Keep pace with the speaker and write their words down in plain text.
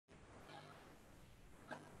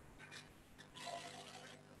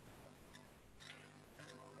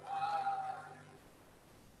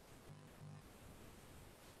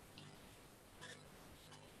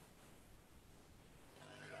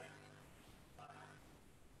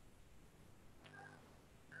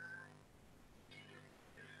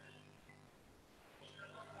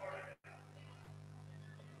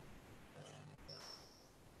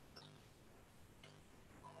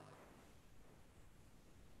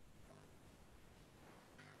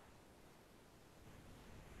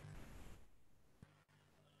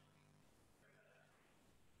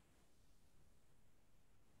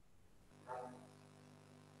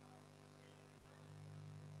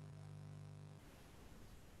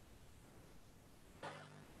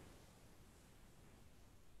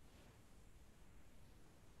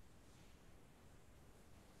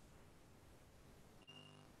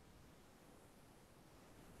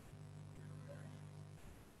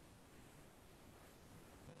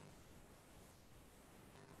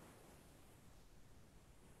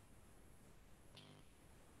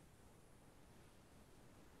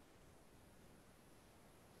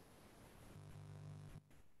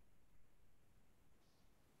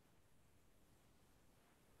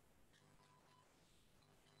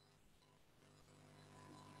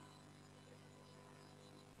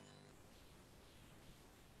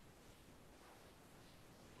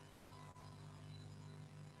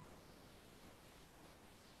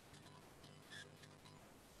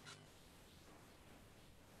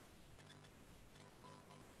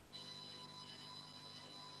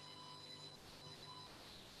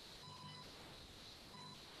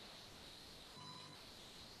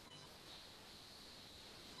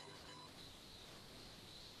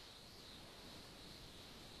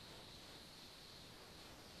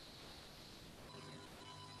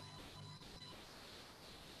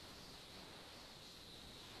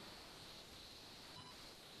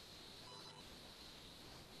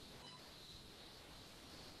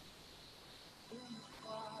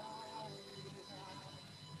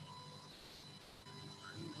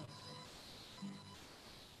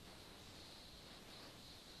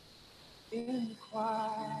in the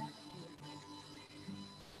quiet,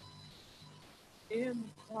 in the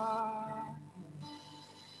quiet,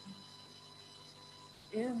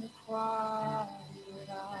 in the quiet,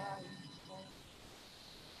 I know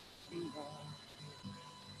you are.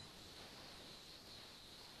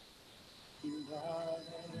 You are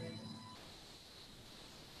there.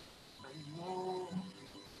 I know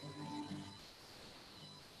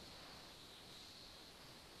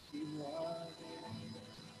you are there.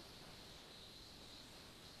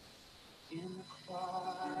 In the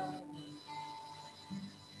quiet,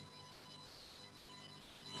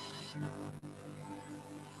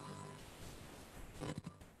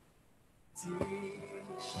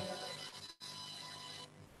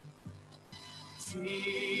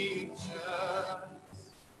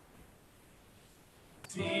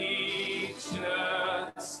 teach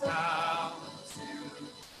us how to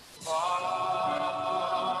follow.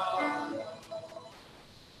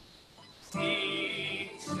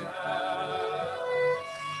 Teach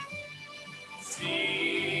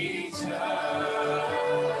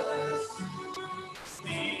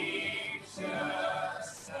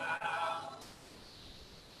us how to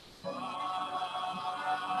follow.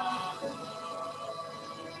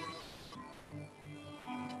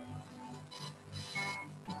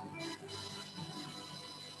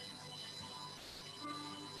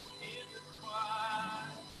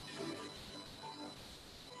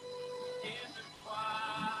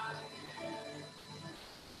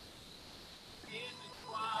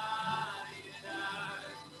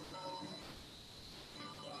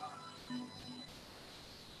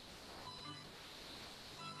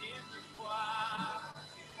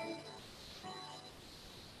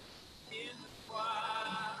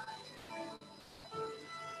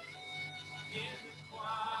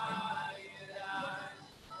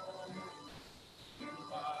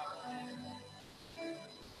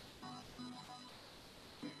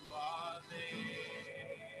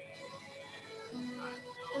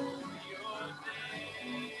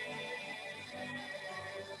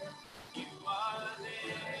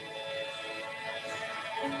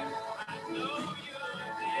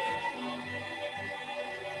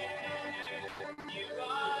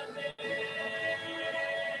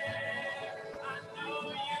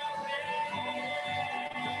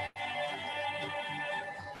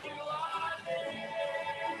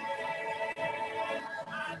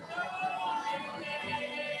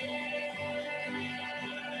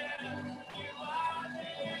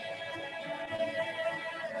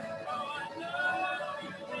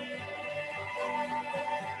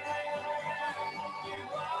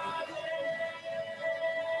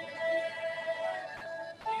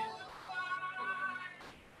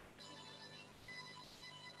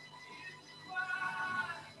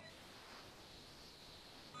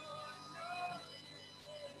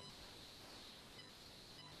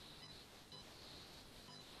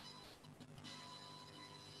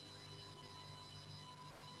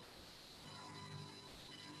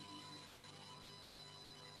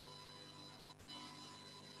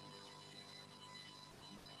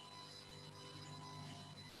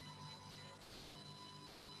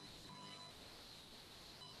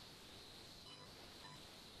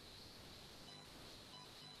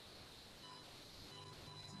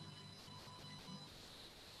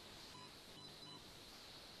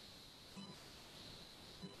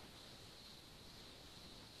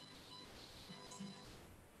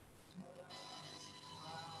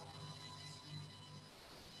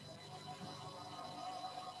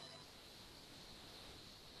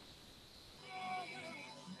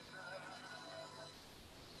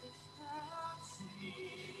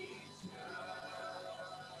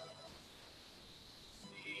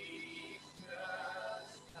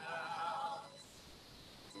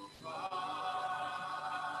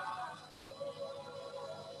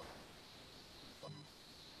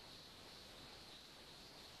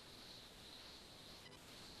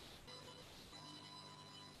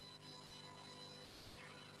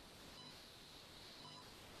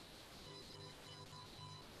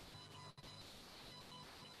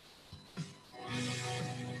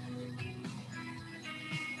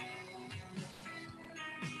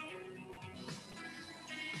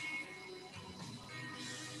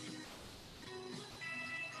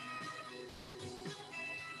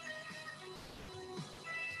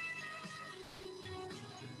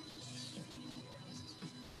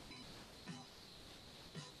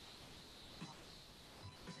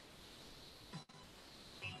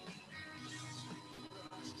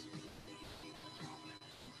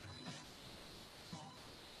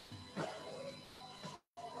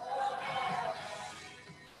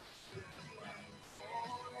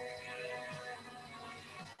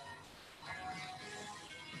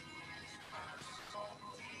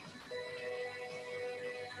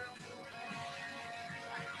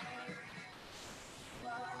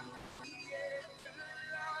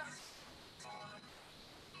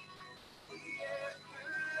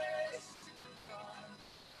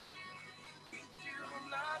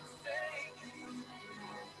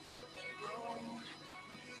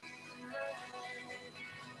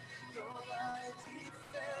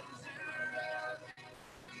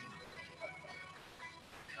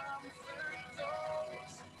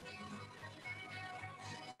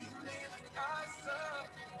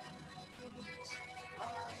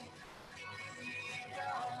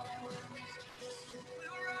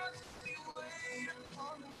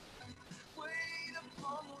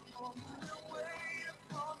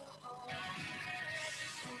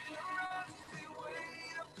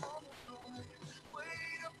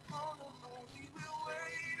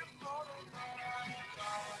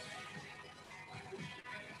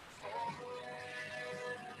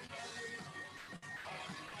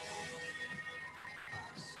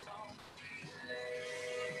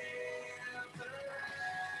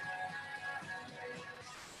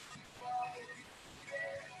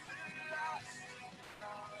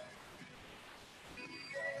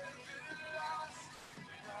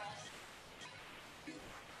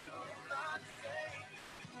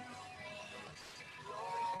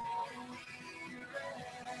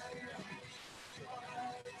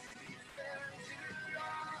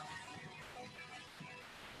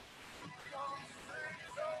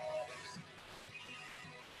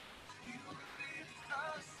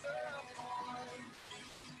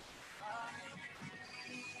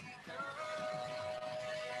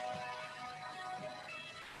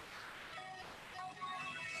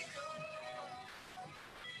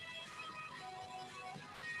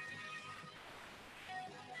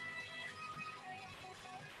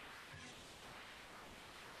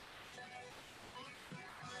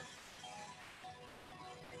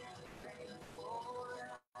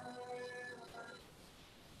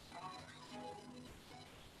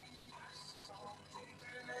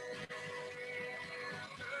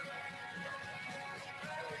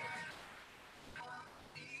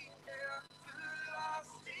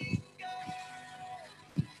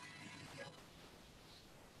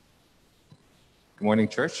 Good morning,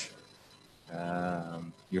 church.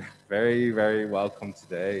 You're very, very welcome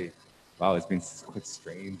today. Wow, it's been quite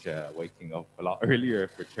strange waking up a lot earlier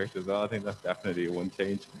for church as well. I think that's definitely one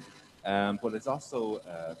change. But it's also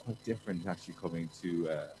quite different actually coming to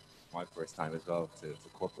my first time as well to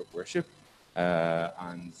corporate worship.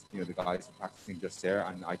 And the guys are practicing just there,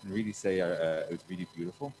 and I can really say it was really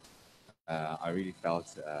beautiful. I really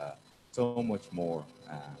felt so much more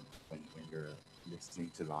when you're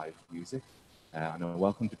listening to live music. And a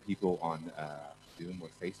welcome to people on Zoom or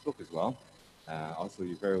Facebook as well. Also,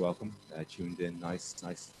 you're very welcome. Tuned in, nice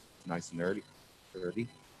and early.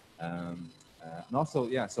 And also,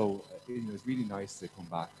 yeah. So it was really nice to come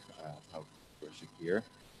back to have worship here,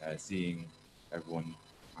 seeing everyone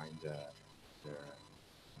behind their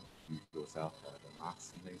usual self, the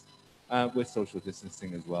masks and things, with social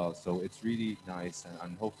distancing as well. So it's really nice,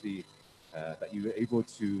 and hopefully that you were able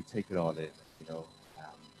to take it all in.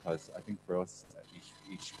 Because I think for us,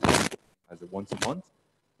 each has a once a month,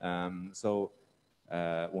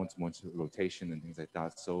 once a month rotation and things like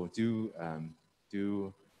that. So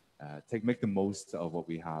make the most of what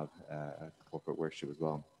we have at corporate worship as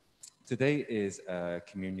well. Today is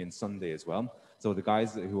Communion Sunday as well. So the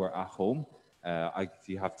guys who are at home, if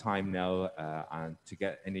you have time now, and to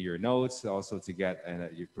get any of your notes, also to get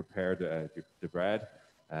you've prepared the bread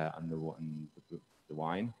and the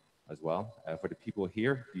wine as well. For the people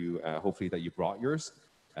here, you hopefully that you brought yours.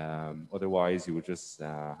 Otherwise, you would just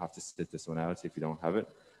have to sit this one out if you don't have it.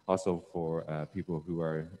 Also, for people who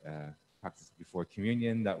are practicing before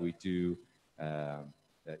communion, that we do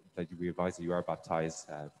that we advise that you are baptized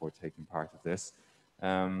for taking part of this.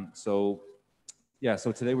 So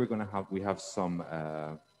today we have some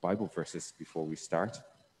Bible verses before we start.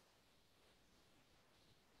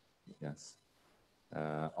 Yes.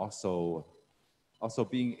 Also,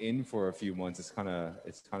 being in for a few months, it's kind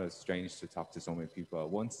of strange to talk to so many people at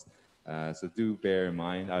once. So do bear in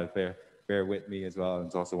mind, bear with me as well, and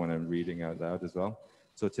it's also when I'm reading out loud as well.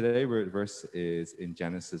 So today, verse is in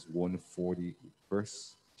Genesis 1:40,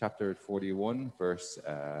 chapter 41, verse.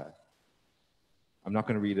 I'm not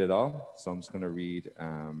going to read it all, so I'm just going to read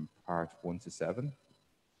part 1 to 7.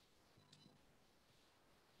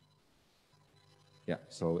 Yeah,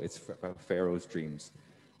 so it's about Pharaoh's dreams.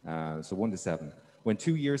 So 1 to 7. When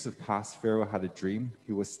 2 years have passed, Pharaoh had a dream.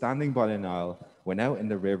 He was standing by the Nile. When out in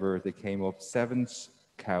the river, there came up 7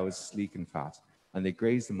 cows, sleek and fat, and they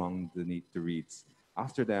grazed among the reeds.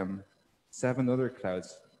 After them, 7 other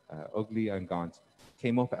cows, ugly and gaunt,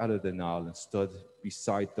 came up out of the Nile and stood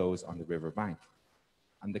beside those on the river bank.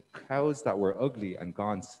 And the cows that were ugly and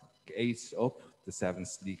gaunt ate up the 7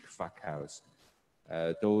 sleek, fat cows.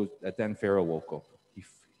 Then Pharaoh woke up.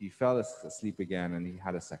 He fell asleep again, and he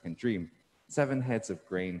had a second dream. 7 heads of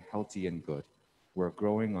grain, healthy and good, were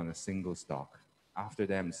growing on a single stalk. After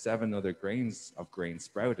them, 7 other grains of grain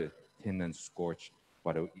sprouted, thin and scorched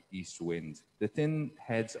by the east wind. The thin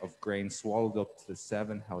heads of grain swallowed up the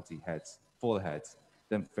 7 healthy heads, full heads.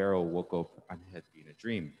 Then Pharaoh woke up, and it had been a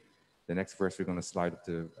dream. The next verse, we're going to slide up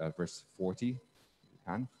to verse 40, if you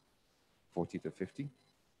can, 40 to 50.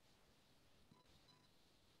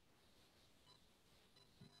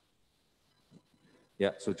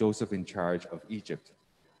 Yeah, so Joseph in charge of Egypt.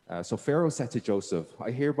 So Pharaoh said to Joseph, I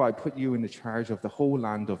hereby put you in the charge of the whole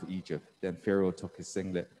land of Egypt. Then Pharaoh took his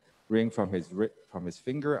signet ring from his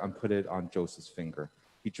finger and put it on Joseph's finger.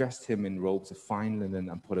 He dressed him in robes of fine linen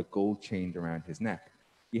and put a gold chain around his neck.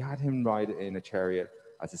 He had him ride in a chariot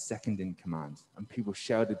as a second in command, and people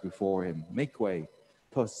shouted before him, make way.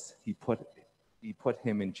 Thus he put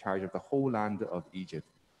him in charge of the whole land of Egypt.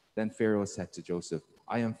 Then Pharaoh said to Joseph,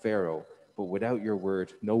 I am Pharaoh, but without your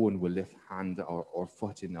word, no one will lift hand or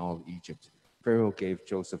foot in all Egypt. Pharaoh gave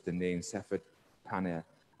Joseph the name Sephat-Paneh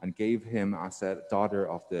and gave him Aset, daughter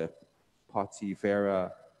of the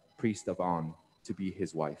Potiphera, priest of On, to be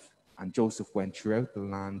his wife. And Joseph went throughout the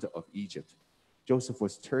land of Egypt. Joseph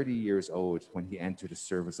was 30 years old when he entered the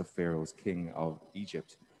service of Pharaoh's king of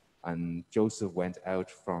Egypt. And Joseph went out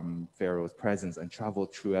from Pharaoh's presence and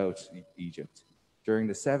traveled throughout Egypt. During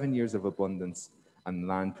the 7 years of abundance, and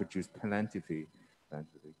land produced plentifully.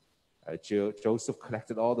 Joseph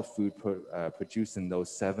collected all the food produced in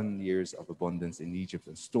those 7 years of abundance in Egypt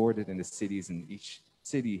and stored it in the cities. In each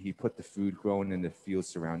city, he put the food grown in the fields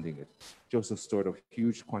surrounding it. Joseph stored up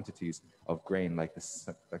huge quantities of grain like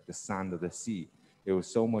the sand of the sea. It was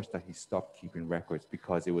so much that he stopped keeping records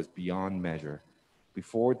because it was beyond measure.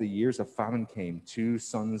 Before the years of famine came, 2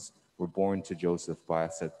 sons were born to Joseph by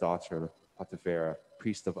Aset, daughter Potiphera,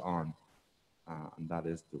 priest of On. And that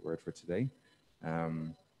is the word for today.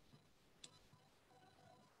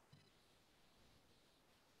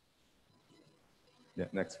 Yeah,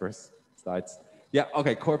 next verse, slides. Yeah,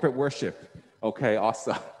 okay, corporate worship. Okay,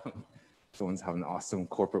 awesome. Someone's having awesome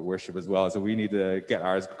corporate worship as well, so we need to get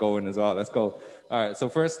ours going as well. Let's go. All right, so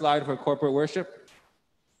first slide for corporate worship.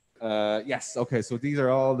 Yes, okay, so these are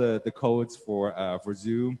all the codes for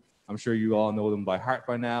Zoom. I'm sure you all know them by heart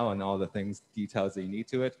by now and all the details that you need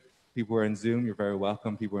to it. People who are in Zoom, you're very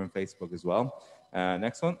welcome. People who are in Facebook as well.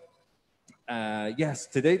 Next one. Yes,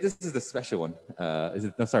 today this is the special one.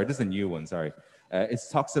 This is a new one, sorry. It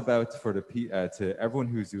talks about for to everyone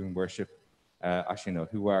who's doing worship,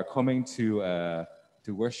 who are coming to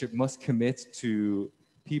worship must commit to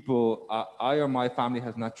people. I or my family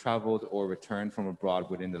has not traveled or returned from abroad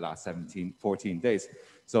within the last 14 days.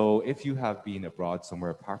 So if you have been abroad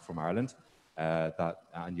somewhere apart from Ireland,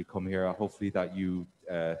 and you come here, hopefully that you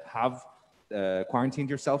have quarantined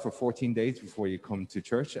yourself for 14 days before you come to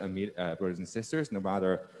church and meet brothers and sisters, no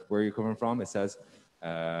matter where you're coming from, it says.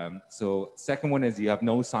 So second one is you have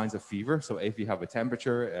no signs of fever. So if you have a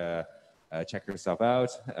temperature, check yourself out,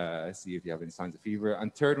 see if you have any signs of fever.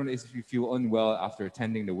 And third one is if you feel unwell after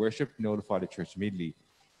attending the worship, notify the church immediately.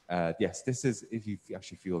 Yes, this is if you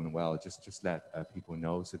actually feel unwell, just let people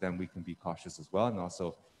know, so then we can be cautious as well, and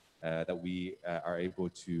also that we are able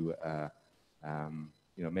to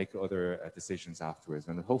make other decisions afterwards.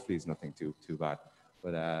 And hopefully it's nothing too bad.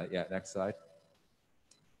 But yeah, next slide.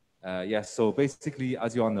 Yes, so basically,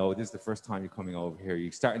 as you all know, this is the first time you're coming over here.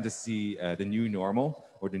 You're starting to see the new normal,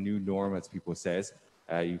 or the new norm, as people says.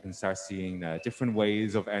 You can start seeing different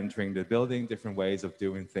ways of entering the building, different ways of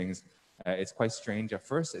doing things. It's quite strange at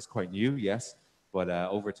first. It's quite new, yes, but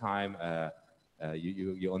over time,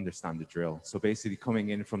 you understand the drill. So basically, coming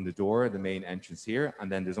in from the door, the main entrance here,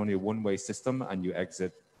 and then there's only a one-way system, and you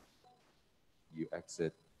exit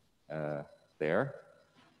there.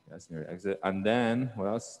 Yes, near exit, and then what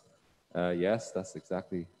else? Yes, that's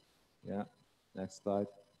exactly. Yeah, next slide.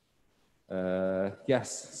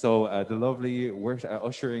 Yes, so the lovely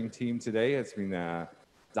ushering team today has been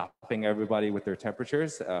zapping everybody with their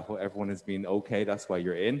temperatures. Everyone has been okay, that's why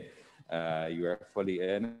you're in. You are fully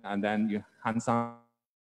in. And then your hand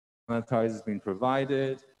sanitizer has been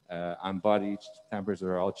provided, and body temperatures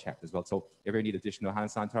are all checked as well. So if you need additional hand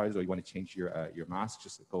sanitizer or you want to change your mask,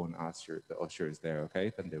 just go and ask the ushers there,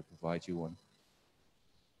 okay? Then they'll provide you one.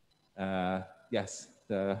 Yes,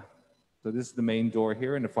 so this is the main door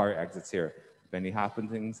here, and the fire exits here. If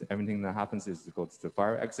everything that happens is to go to the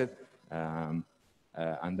fire exit, and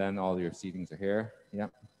then all your seatings are here. Yeah.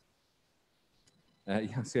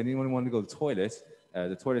 Yeah. So anyone want to go to the toilet?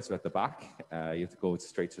 The toilets are at the back. You have to go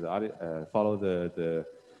straight to the follow the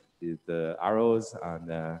arrows, and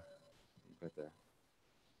right there.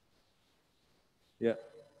 Yeah.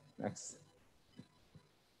 Next.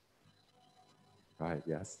 Right,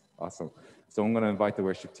 yes, awesome. So I'm going to invite the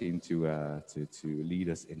worship team to lead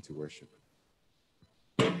us into worship.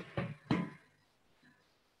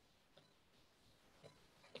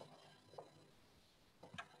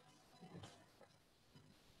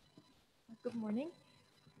 Good morning,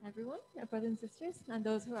 everyone, our brothers and sisters, and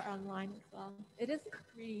those who are online as well. It is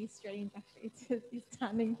really strange, actually, to be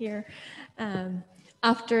standing here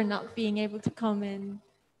after not being able to come in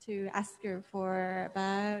to Esker for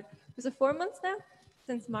about, was it 4 months now?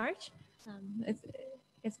 Since March.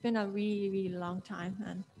 It's been a really, really long time,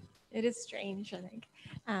 and it is strange, I think.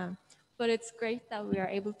 But it's great that we are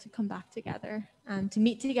able to come back together and to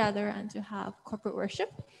meet together and to have corporate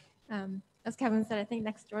worship. As Kevin said, I think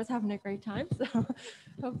next door is having a great time, so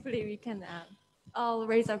hopefully we can all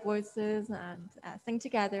raise our voices and sing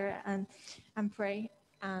together and pray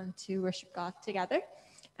and to worship God together.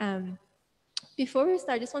 Before we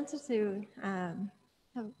start, I just wanted to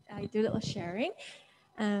do a little sharing.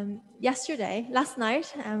 Last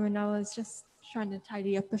night, when I was just trying to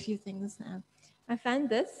tidy up a few things, I found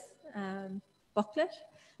this booklet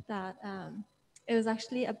that it was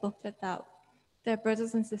actually a booklet that their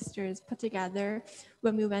brothers and sisters put together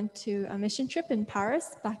when we went to a mission trip in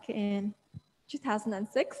Paris back in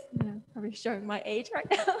 2006. I'm probably showing my age right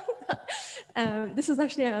now. This was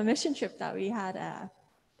actually a mission trip that we had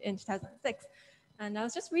in 2006. And I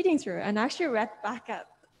was just reading through it, and I actually read back at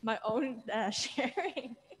my own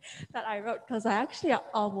sharing that I wrote, because I actually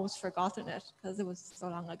almost forgotten it because it was so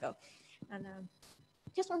long ago. And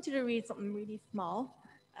just wanted to read something really small.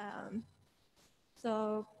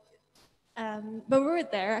 When we were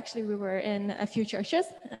there, actually, we were in a few churches.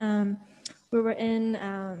 We were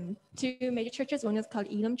in 2 major churches. One was called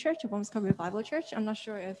Elam Church, and one was called Revival Church. I'm not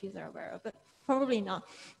sure if you are aware of it. Probably not.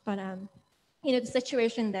 But, the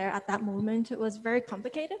situation there at that moment, it was very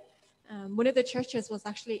complicated. One of the churches was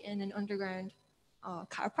actually in an underground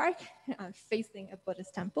car park facing a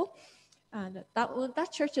Buddhist temple. And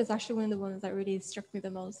that church is actually one of the ones that really struck me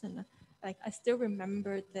the most. And like I still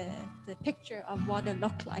remember the picture of what it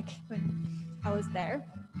looked like when I was there.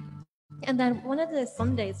 And then one of the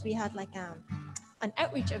Sundays we had like an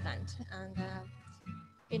outreach event, and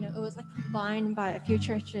it was like combined by a few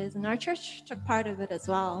churches, and our church took part of it as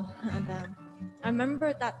well. And I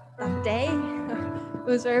remember that day, it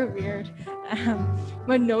was very weird.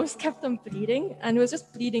 My nose kept on bleeding, and it was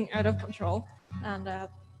just bleeding out of control. And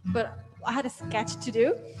but I had a sketch to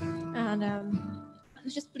do, and I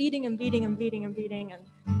was just bleeding and bleeding and bleeding and bleeding, and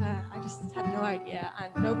I just had no idea,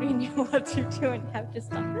 and nobody knew what to do and how to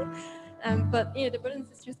stop it. But the brothers and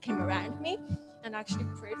sisters came around me and actually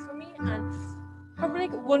prayed for me, and probably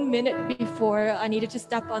like 1 minute before I needed to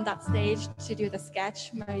step on that stage to do the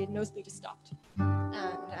sketch, my nosebleed just stopped.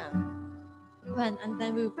 And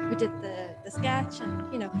then we did the sketch,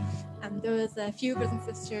 and there was a few brothers and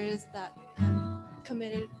sisters that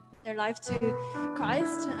committed their life to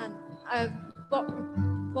Christ. And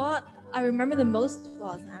what I remember the most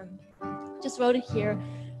was, just wrote it here,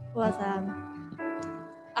 was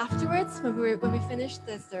afterwards when we finished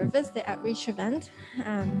the service, the outreach event,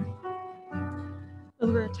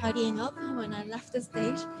 we were tidying up when I left the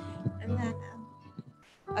stage, and then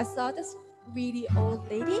I saw this really old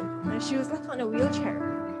lady, and she was like on a wheelchair.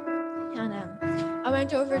 And I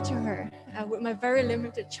went over to her with my very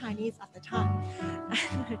limited Chinese at the time,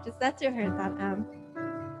 and I just said to her that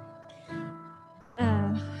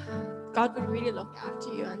God would really look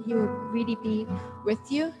after you, and He would really be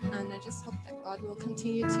with you. And I just hope that God will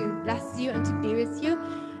continue to bless you and to be with you.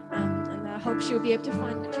 And I hope she will be able to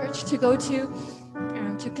find a church to go to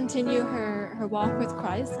continue her walk with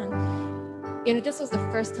Christ. And this was the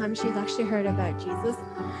first time she's actually heard about Jesus.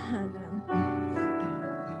 And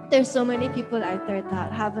there's so many people out there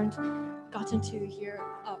that haven't gotten to hear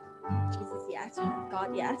of Jesus yet,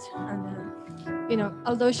 God yet. And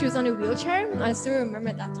although she was on a wheelchair, I still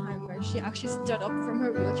remember that time where she actually stood up from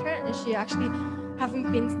her wheelchair, and she actually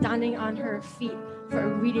haven't been standing on her feet for a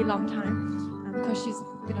really long time, because she's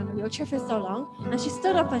been on a wheelchair for so long. And she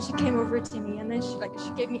stood up and she came over to me, and then she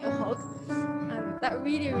gave me a hug. That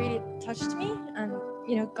really, really touched me. And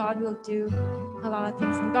God will do a lot of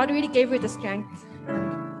things, and God really gave her the strength.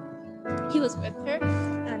 And He was with her,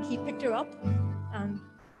 and He picked her up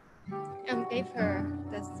and gave her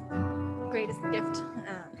this greatest gift.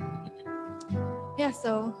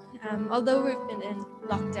 So although we've been in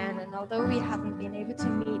lockdown, and although we haven't been able to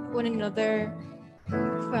meet one another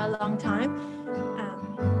for a long time,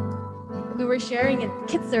 we were sharing a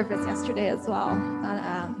kids service yesterday as well.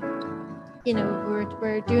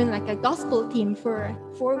 We're doing like a gospel theme for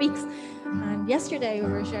 4 weeks, and yesterday we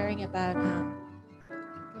were sharing about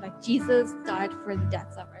like Jesus died for the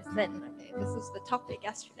debts of our sin. Okay, this was the topic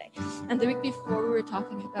yesterday, and the week before we were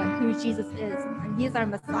talking about who Jesus is, and He's our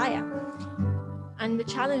Messiah. And the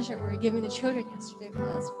challenge that we were giving the children yesterday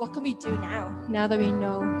was, what can we do now that we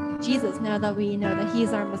know Jesus, now that we know that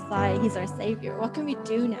He's our Messiah, He's our Savior? What can we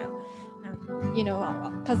do now?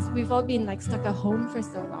 Because we've all been like stuck at home for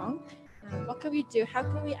so long. What can we do? How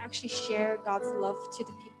can we actually share God's love to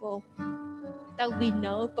the people that we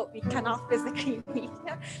know but we cannot physically meet?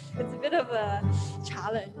 It's a bit of a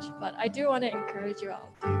challenge, but I do want to encourage you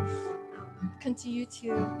all to continue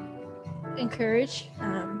to encourage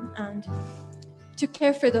and to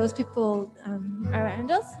care for those people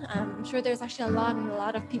around us. I'm sure there's actually a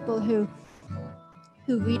lot of people who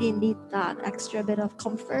really need that extra bit of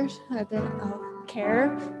comfort, a bit of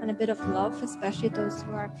care, and a bit of love, especially those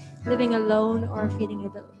who are living alone or feeling a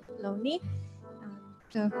bit lonely.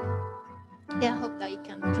 I hope that you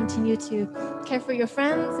can continue to care for your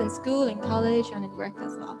friends in school, in college, and in work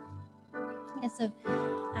as well. So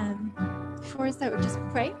before I start, we'll just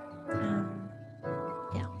pray.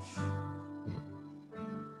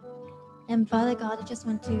 And Father God, I just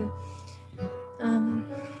want to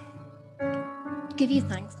give you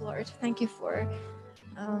thanks, Lord. Thank you for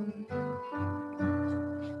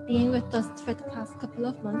being with us for the past couple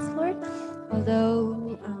of months, Lord.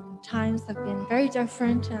 Although times have been very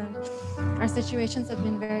different and our situations have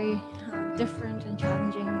been very different and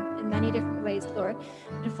challenging in many different ways, Lord.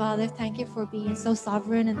 And Father, thank you for being so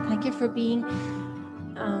sovereign, and thank you for being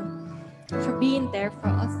there for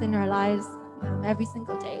us in our lives every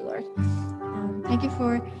single day, Lord. Thank you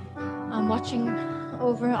for watching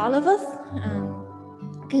over all of us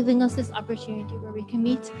and giving us this opportunity where we can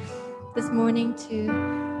meet this morning to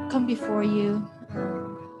come before you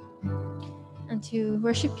and to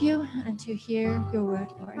worship you and to hear your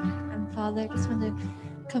word, Lord. And Father, I just want to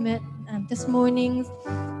commit this morning's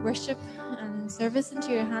worship and service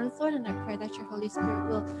into your hands, Lord, and I pray that your Holy Spirit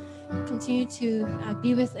will continue to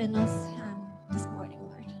be within us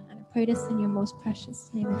Pray this in your most precious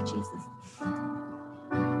name of Jesus.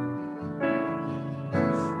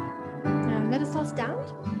 Let us all stand.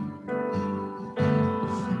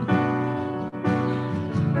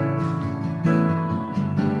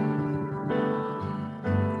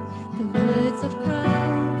 The words of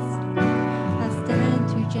Christ have stand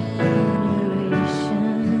through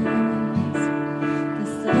generations. The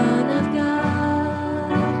Son of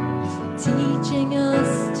God teaching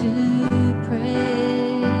us to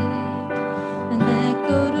pray. And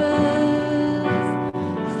echoed words,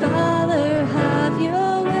 Father, have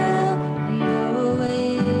your will, your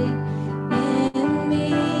way in me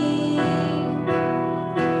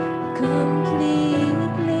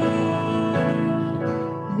completely.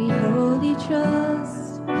 We wholly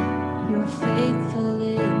trust your faithful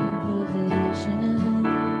provision.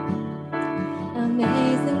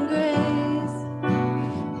 Amazing grace,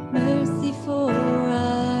 mercy for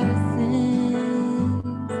our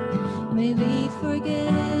sins. May we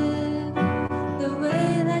forgive the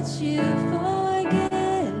way that you've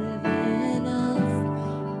forgiven us,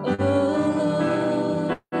 oh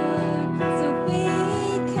Lord, so we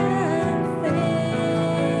can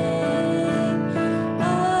sing.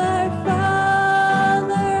 Our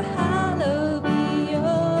Father, hallowed be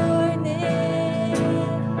your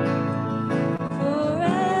name.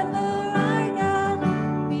 Forever our God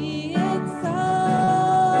be exalted.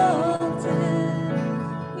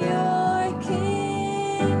 Your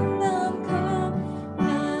kingdom come,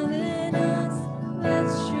 now in us, let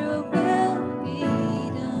your will be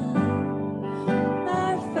done.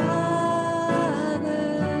 Our Father,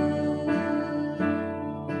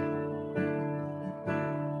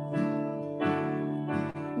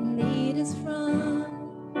 lead us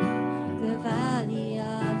from the valley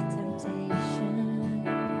of temptation.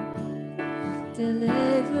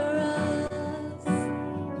 Deliver us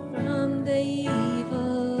from the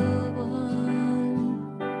evil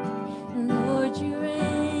one. Lord, you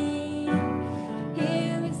reign.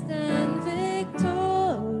 Here we stand victorious.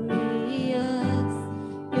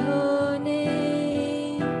 Your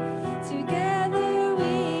name, together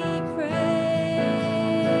we pray.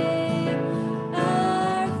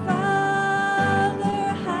 Our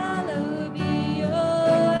Father, hallowed be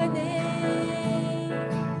your name.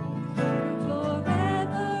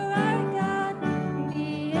 Forever our God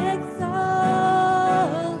be exalted.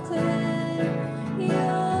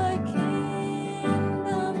 Your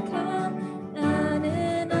kingdom come, and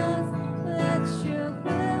in us let your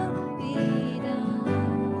will be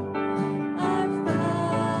done. Our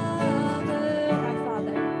Father,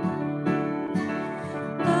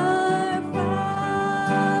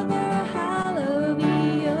 hallowed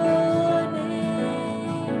be your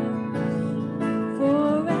name.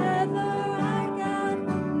 Forever our God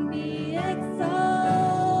be exalted.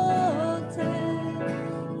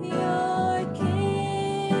 Your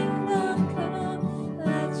kingdom come,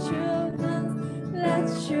 let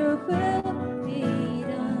your will be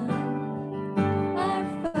done. Our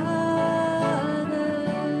Father,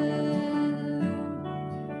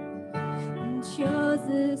 and yours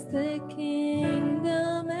is the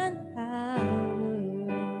kingdom and power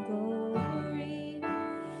and glory.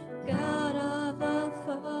 God of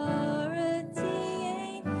authority,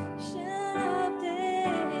 ancient of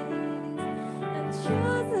days, and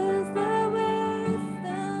yours is the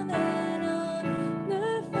wisdom and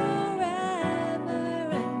honor forever and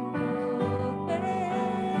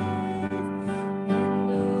always,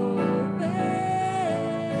 and always.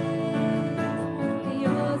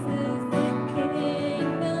 Yours is the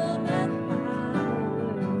kingdom and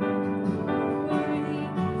power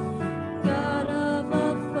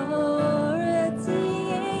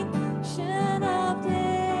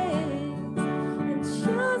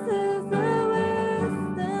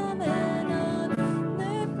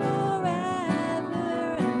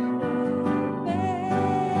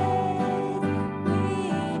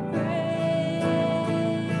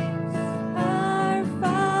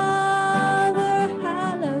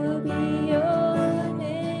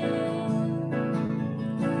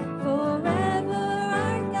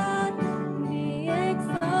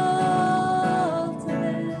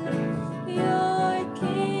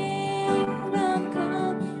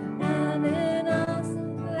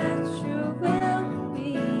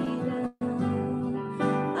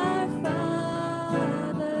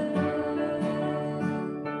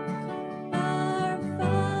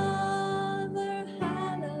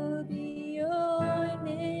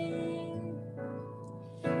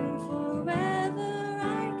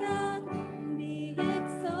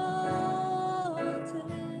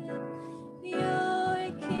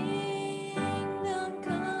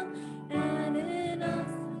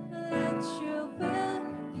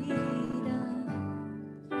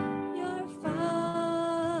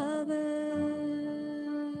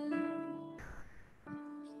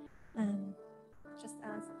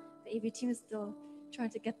the AV team is still trying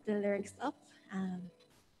to get the lyrics up.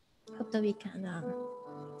 Hope that we can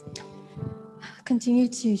continue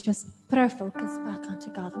to just put our focus back onto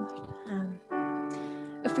God, Lord.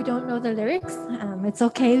 If we don't know the lyrics, it's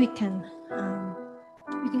okay. We can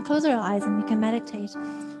close our eyes and we can meditate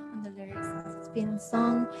on the lyrics as it's being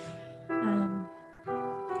sung.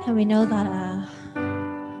 And we know that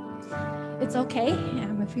it's okay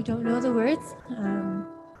if we don't know the words,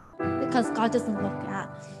 because God doesn't look at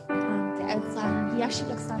the outside. He actually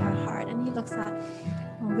looks at our heart, and He looks at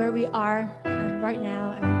where we are right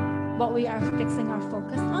now and what we are fixing our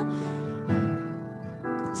focus on.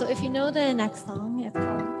 So if you know the next song, it's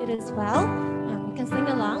called "It Is Well." You can sing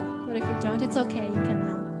along, but if you don't, it's okay. You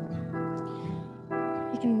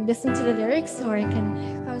can listen to the lyrics, or you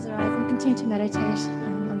can close your eyes and continue to meditate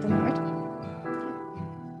on the Lord.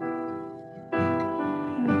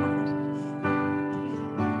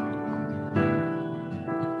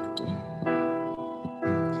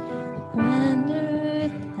 When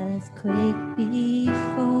earth has quaked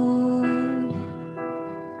before,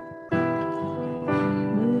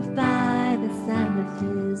 moved by the sound of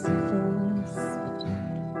His voice,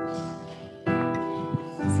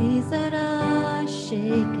 seas that are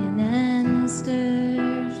shaken and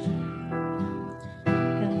stirred,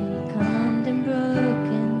 can be calmed and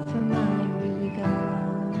broken from my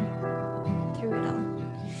regard. Through it all,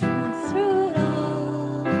 through it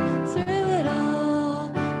all, through it all,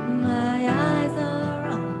 my eyes are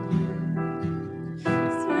on You.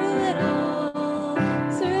 Through it all,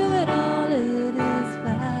 it is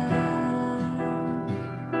well.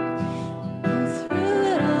 Through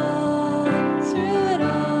it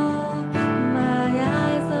all, my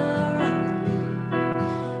eyes are on You.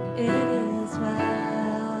 It is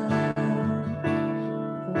well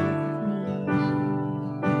with me.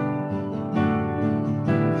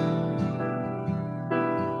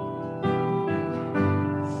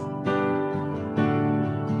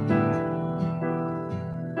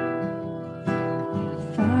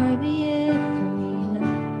 Far be it from me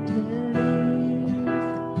not to live,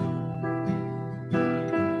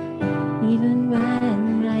 even when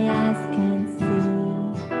my eyes can't see,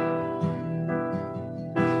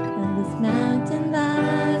 and this mountain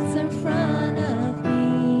that's in front of me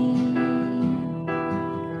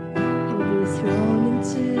will be thrown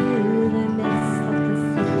into the midst of the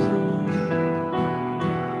sea.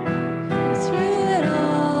 Through it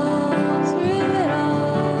all,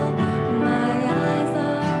 my eyes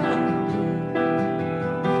are on You.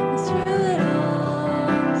 Through it all,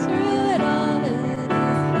 it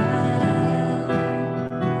is well.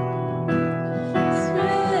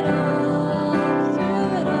 Through it all,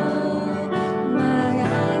 my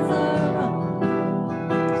eyes are on You.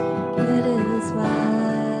 It is well.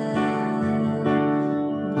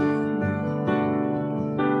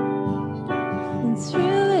 And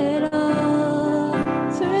through it all,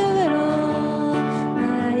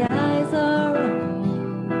 my eyes are on You.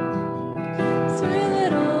 Through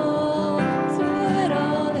it all,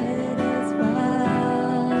 it is well.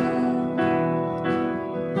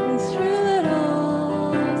 And through it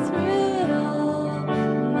all,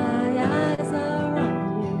 my eyes are on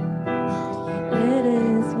You. It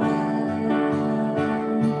is well.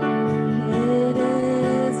 It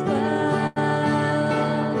is well.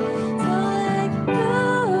 So let go,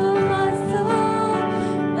 my soul,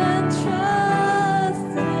 and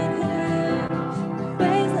trust in Him.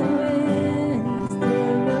 Ways and winds to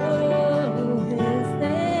know His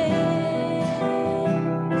name.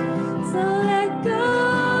 So let go,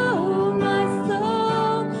 my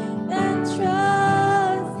soul, and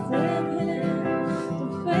trust in Him.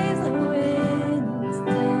 The ways and winds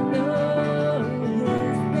to know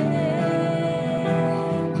His name.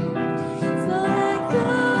 So let go,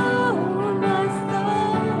 my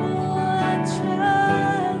soul, and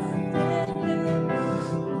trust in Him.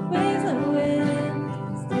 The ways and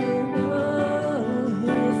winds to know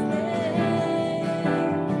His name.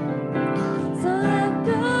 So let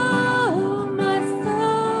go, my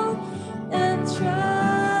soul, and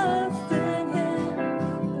trust in Him.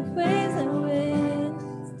 The ways and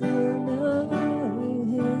winds to know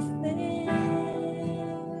His name.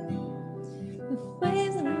 The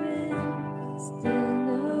ways and winds to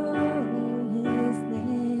know His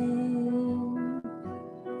name.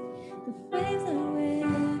 The ways and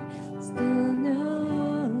winds to know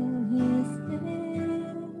His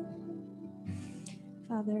name.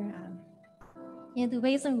 Father, the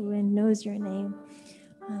ways and wind knows Your name.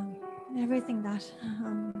 Everything that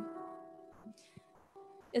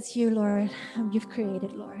is You, Lord, You've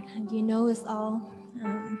created, Lord, and You know us all,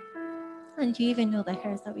 and You even know the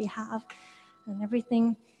hairs that we have, and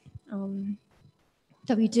everything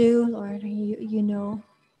that we do, Lord. You know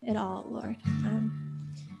it all, Lord.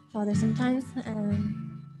 Father, sometimes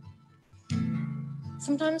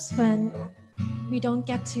when we don't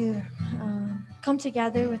get to come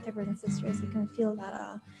together with our brothers and sisters, we can feel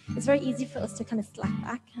that it's very easy for us to kind of slack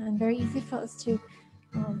back and very easy for us to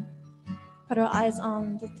put our eyes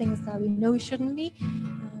on the things that we know we shouldn't be.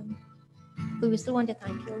 But we still want to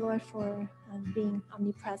thank you, Lord, for being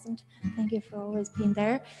omnipresent. Thank you for always being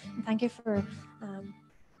there. And thank you for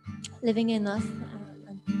living in us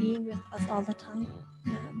and being with us all the time.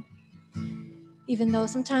 Even though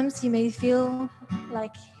sometimes it may feel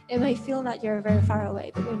that you're very far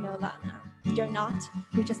away, but we know that you're not.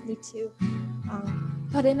 We just need to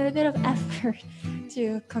put in a bit of effort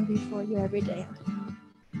to come before you every day.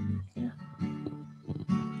 Yeah.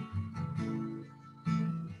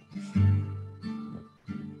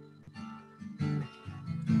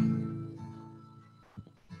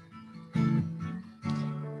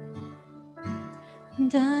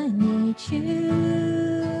 And I need you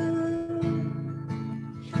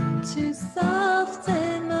to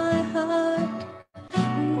soften my heart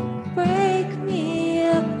and break me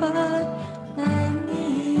apart. I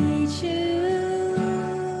need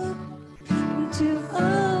you to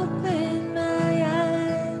open my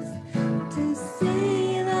eyes to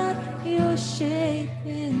see that you're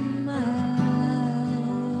shaping my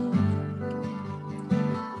life.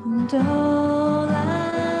 And all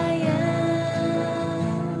I am,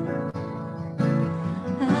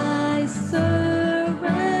 I surrender.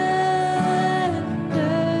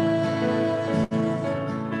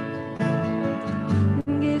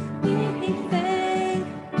 Give me faith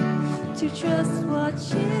to trust what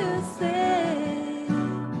you say,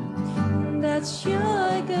 that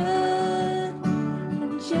you're good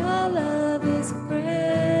and your love is great.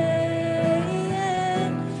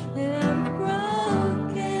 And I'm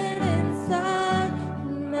broken inside,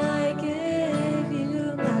 and I give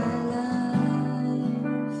you my life.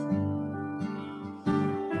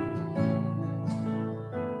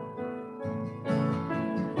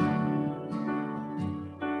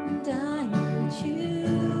 And I need you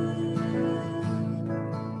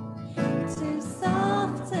to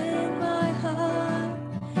soften my heart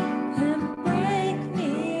and break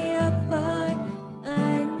me apart. I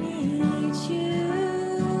need you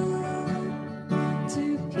to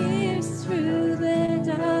pierce through the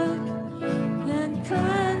dark and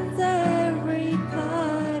cleanse every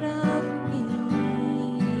part of me.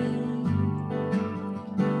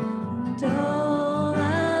 And all I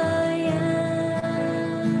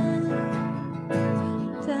am,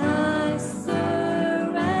 I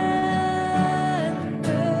surrender.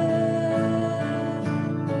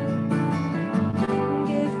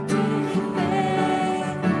 Give me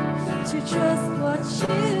faith to trust what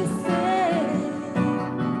you say,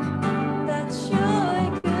 that you're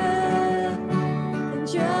good and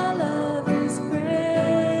your love is great.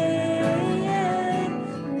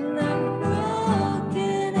 And I'm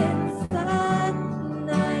broken inside, and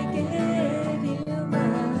I give you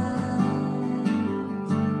my life.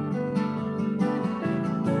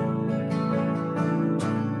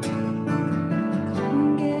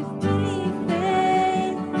 Give me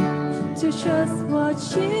faith to trust what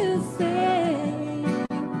you say,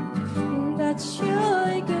 that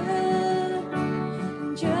you're good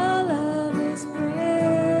and your love is great.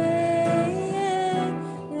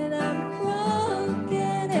 And I'm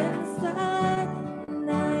broken inside, and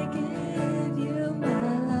I give you my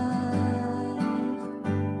life.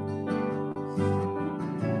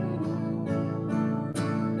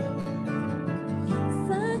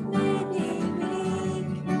 Sun may be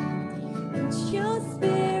weak, and your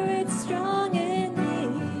spirit strong in me.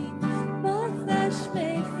 My flesh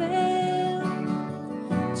may fail,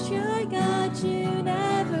 but your God, you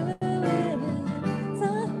never will.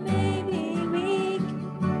 Some may be weak,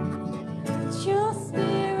 but your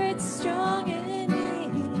spirit strong in me.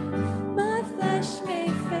 My flesh may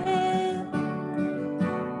fail,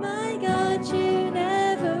 my God, you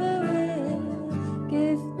never will.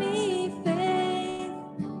 Give me faith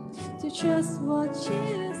to trust what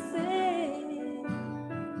you say,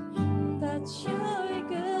 that you're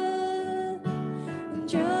good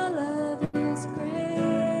and your love is great.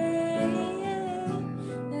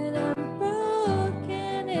 And I'm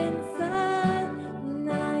broken inside,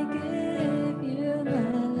 and I give you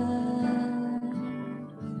my life.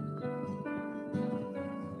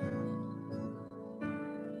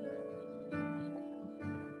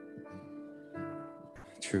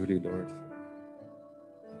 Truly, Lord.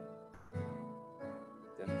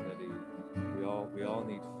 Definitely, we all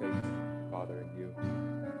need faith, Father, in you.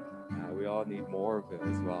 We all need more of it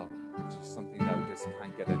as well. It's just something that we just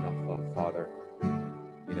can't get enough of, Father.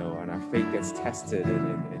 and our faith gets tested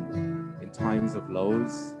in times of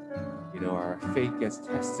lows. Our faith gets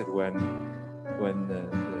tested when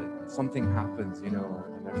something happens, and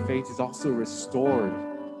our faith is also restored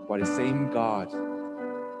by the same God,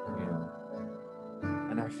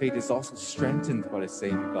 and our faith is also strengthened by the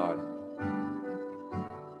same God.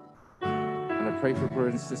 And I pray for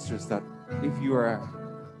brothers and sisters that if you're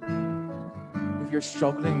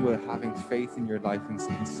struggling with having faith in your life in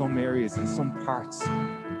some areas, in some parts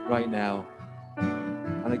right now,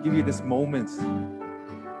 and I give you this moment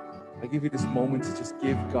to just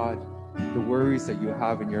give God the worries that you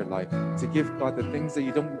have in your life, to give God the things that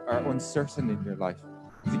you are uncertain in your life,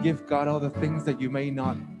 to give God all the things that you may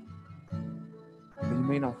not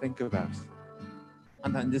think about,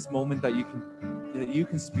 and that in this moment that you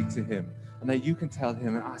can speak to Him, and that you can tell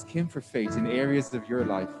Him and ask Him for faith in areas of your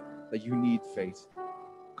life that you need faith,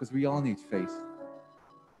 because we all need faith.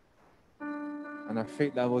 And our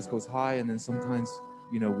faith levels goes high, and then sometimes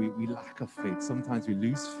we lack of faith. Sometimes we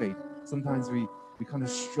lose faith. Sometimes we kind of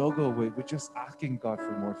struggle with just asking God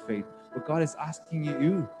for more faith. But God is asking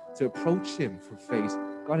you to approach Him for faith.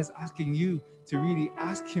 God is asking you to really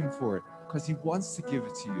ask Him for it, because He wants to give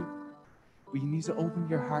it to you. But you need to open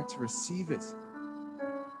your heart to receive it.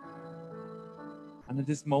 And at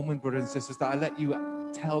this moment, brothers and sisters, that I let you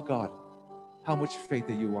tell God how much faith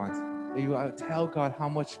that you want. That you tell God how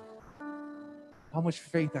much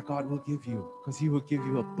faith that God will give you, because He will give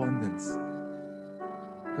you abundance.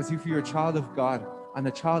 Because if you're a child of God and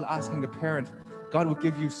a child asking a parent, God will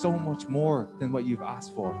give you so much more than what you've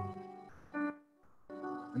asked for.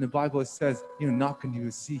 And the Bible says, knock and you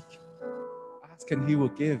will seek. Ask and He will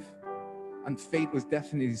give. And faith was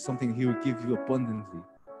definitely something He will give you abundantly.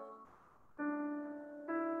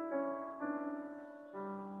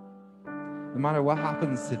 No matter what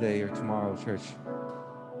happens today or tomorrow, church,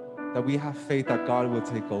 that we have faith that God will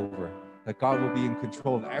take over, that God will be in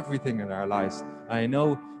control of everything in our lives. And I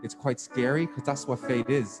know it's quite scary, because that's what faith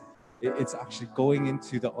is. It's actually going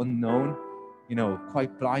into the unknown,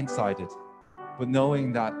 quite blindsided, but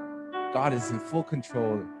knowing that God is in full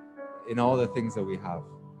control in all the things that we have.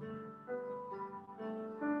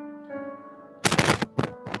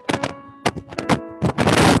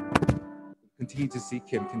 Continue to seek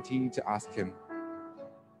Him, continue to ask Him.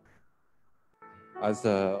 As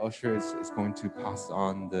the usher is going to pass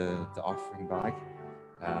on the offering bag,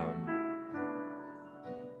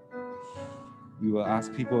 we will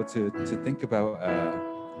ask people to think about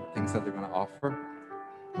things that they're going to offer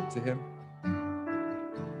to Him.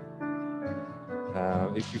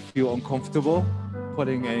 If you feel uncomfortable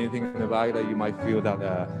putting anything in the bag that you might feel that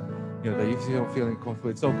that if you don't feel uncomfortable,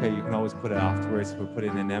 it's okay. You can always put it afterwards, or put it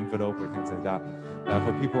in an envelope or things like that.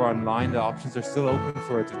 For people online, the options are still open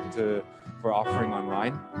for offering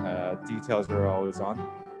online. Details are always on.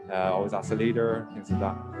 Always ask the leader, things like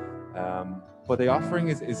that. But the offering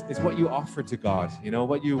is what you offer to God,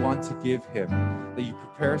 what you want to give Him, that you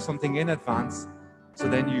prepare something in advance, so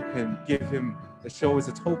then you can give Him, to show as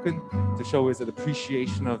a token, to show as an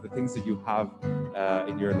appreciation of the things that you have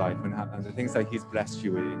in your life, and the things that He's blessed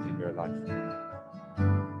you in your life.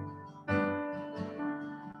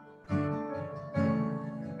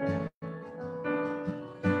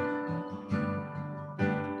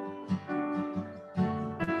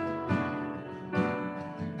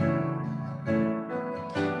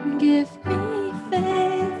 Give me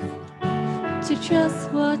faith to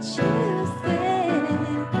trust what you say,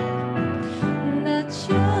 that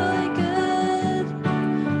you're good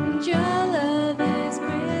and your love is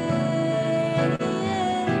great,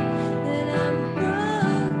 that I'm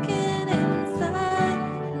broken inside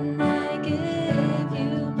and I give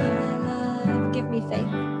you my life. Give me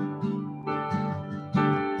faith.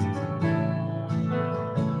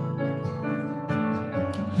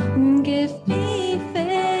 Give me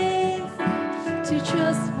faith to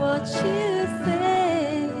trust what you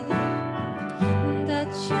say,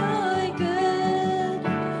 that you're good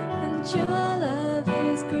and your love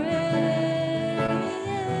is great,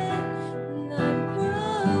 and I'm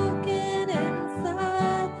broken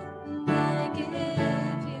inside and I give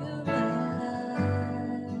you my life.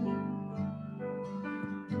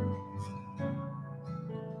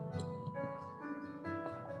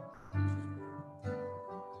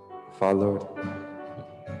 Father,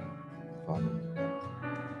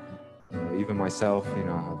 even myself, I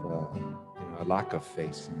have a lack of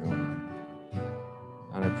faith,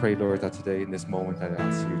 and I pray, Lord, that today in this moment I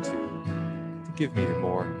ask you to give me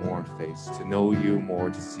more faith, to know you more,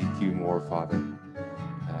 to seek you more, Father,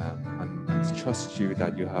 and to trust you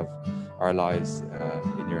that you have our lives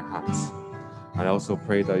in your hands. And I also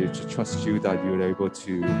pray that you to trust you, that you're able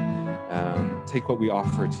to take what we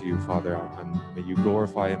offer to you, Father, and may you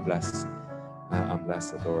glorify and bless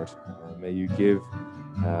it, Lord. May you give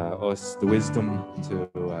us the wisdom to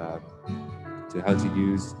how to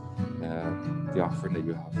use the offering that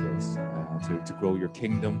you have for us, to grow your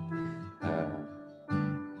kingdom.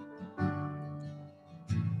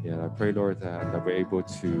 I pray, Lord, that we're able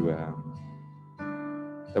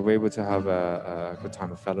to have a good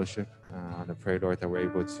time of fellowship, and I pray, Lord, that we're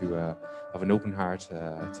able to have an open heart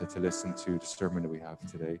to listen to the sermon that we have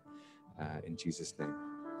today, in Jesus' name.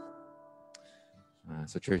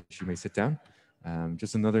 So, church, you may sit down.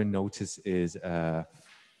 Just another notice is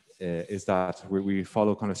that we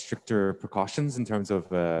follow kind of stricter precautions in terms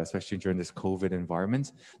of, especially during this COVID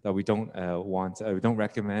environment, that we don't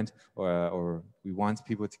recommend, or we want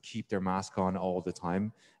people to keep their mask on all the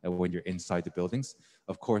time when you're inside the buildings.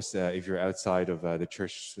 Of course, if you're outside of the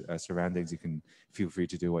church surroundings, you can feel free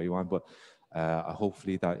to do what you want, but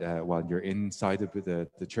hopefully that while you're inside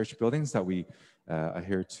the church buildings, that we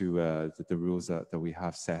adhere to the rules that we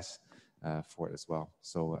have set for it as well.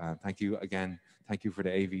 So thank you again. Thank you for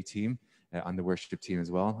the AV team and the worship team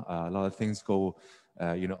as well. A lot of things go,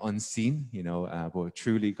 unseen, but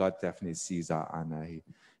truly God definitely sees that, and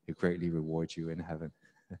he greatly rewards you in heaven.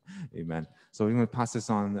 Amen. So we're going to pass this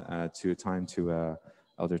on to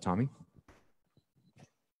Elder Tommy.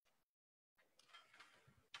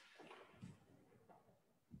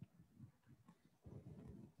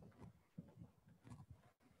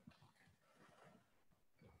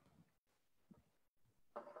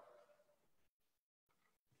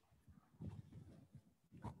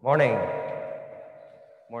 Morning.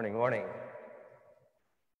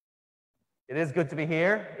 It is good to be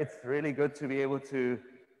here. It's really good to be able to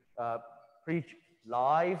preach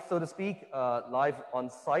live, so to speak, live on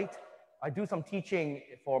site. I do some teaching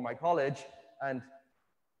for my college, and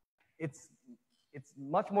it's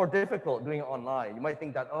much more difficult doing it online. You might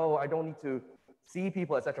think that, oh, I don't need to see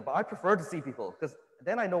people, etc. But I prefer to see people, because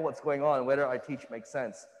then I know what's going on, whether I teach makes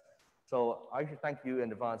sense. So I should thank you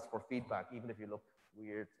in advance for feedback, even if you look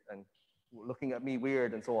weird and looking at me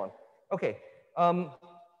weird and so on. Okay, and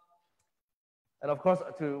of course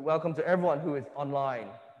to welcome to everyone who is online.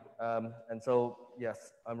 And so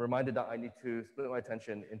yes, I'm reminded that I need to split my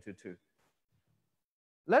attention into two.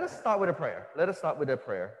 Let us start with a prayer.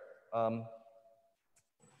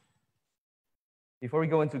 Before we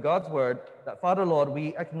go into God's word, that Father Lord,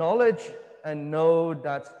 we acknowledge and know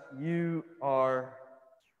that you are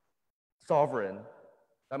sovereign.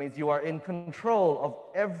 That means you are in control of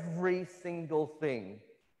every single thing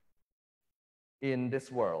in this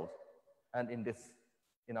world and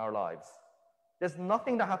in our lives. There's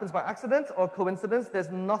nothing that happens by accident or coincidence. There's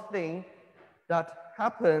nothing that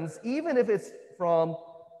happens, even if it's from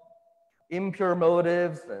impure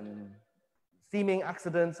motives and seeming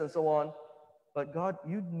accidents and so on. But God,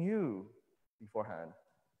 you knew beforehand,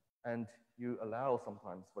 and you allow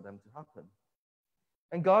sometimes for them to happen.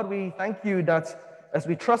 And God, we thank you that as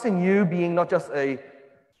we trust in you being not just a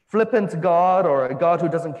flippant God or a God who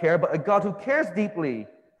doesn't care, but a God who cares deeply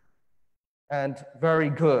and very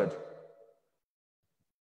good.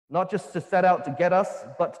 Not just to set out to get us,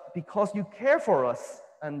 but because you care for us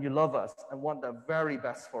and you love us and want the very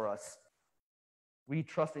best for us. We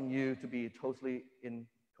trust in you to be totally in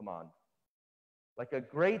command. Like a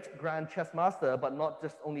great grand chess master, but not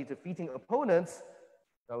just only defeating opponents,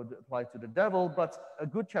 that would apply to the devil, but a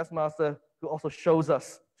good chess master who also shows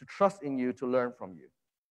us to trust in you, to learn from you.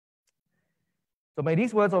 So may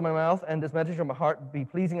these words of my mouth and this meditation of my heart be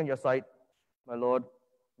pleasing in your sight, my Lord,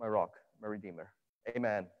 my rock, my Redeemer.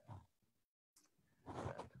 Amen.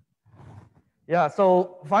 Yeah,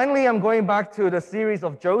 so finally I'm going back to the series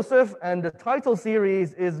of Joseph, and the title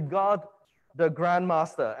series is God the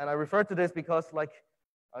Grandmaster. And I refer to this because, I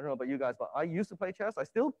don't know about you guys, but I used to play chess. I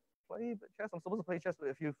still play chess. I'm supposed to play chess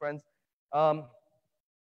with a few friends.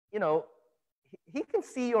 He can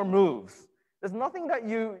see your moves. There's nothing that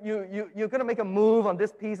you're going to make a move on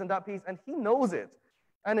this piece and that piece, and he knows it.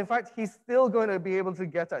 And in fact, he's still going to be able to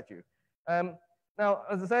get at you. Now,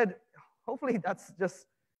 as I said, hopefully that's just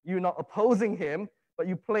you not opposing him, but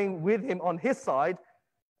you playing with him on his side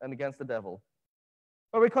and against the devil.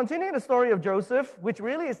 But we're continuing the story of Joseph, which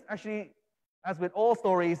really is actually, as with all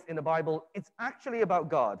stories in the Bible, it's actually about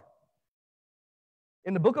God.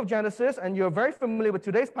 In the book of Genesis, and you're very familiar with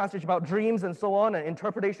today's passage about dreams and so on, and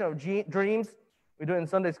interpretation of dreams. We do it in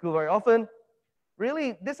Sunday school very often.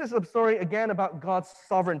 Really, this is a story, again, about God's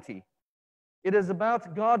sovereignty. It is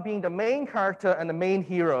about God being the main character and the main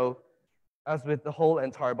hero, as with the whole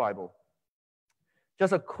entire Bible.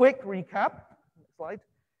 Just a quick recap, slide,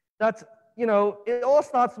 that it all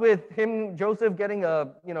starts with him, Joseph, getting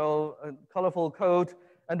a colorful coat,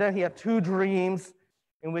 and then he had 2 dreams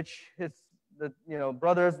in which the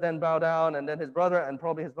brothers then bow down, and then his brother and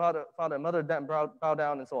probably his father and mother then bow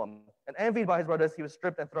down, and so on. And envied by his brothers, he was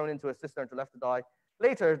stripped and thrown into a cistern to left to die.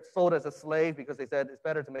 Later, sold as a slave because they said it's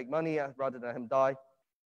better to make money rather than him die.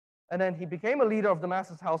 And then he became a leader of the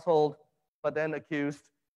master's household, but then accused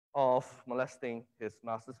of molesting his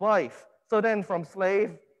master's wife. So then from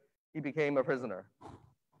slave, he became a prisoner.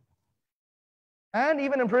 And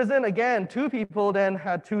even in prison, again, 2 people then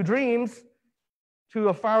had 2 dreams. 2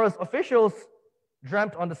 of Pharaoh's officials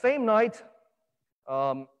dreamt on the same night,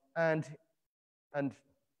 and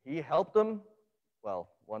he helped them. Well,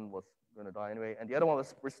 one was going to die anyway, and the other one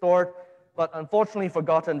was restored, but unfortunately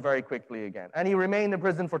forgotten very quickly again. And he remained in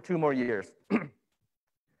prison for 2 more years.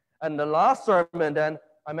 And the last sermon, then,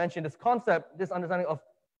 I mentioned this concept, this understanding of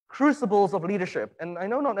crucibles of leadership. And I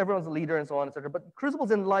know not everyone's a leader and so on, etc., but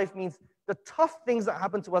crucibles in life means the tough things that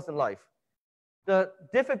happen to us in life, the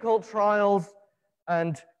difficult trials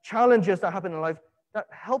and challenges that happen in life that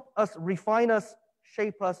help us, refine us,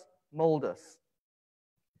 shape us, mold us.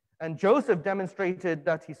 And Joseph demonstrated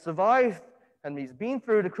that he survived and he's been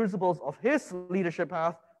through the crucibles of his leadership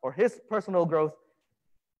path or his personal growth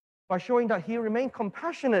by showing that he remained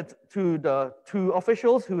compassionate to the 2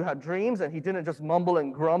 officials who had dreams, and he didn't just mumble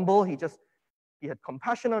and grumble. He had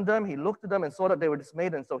compassion on them. He looked at them and saw that they were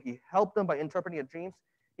dismayed, and so he helped them by interpreting their dreams.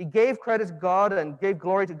 He gave credit to God and gave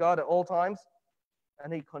glory to God at all times,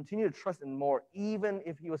 and he continued to trust in more, even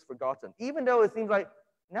if he was forgotten, even though it seems like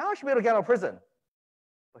now I should be able to get out of prison.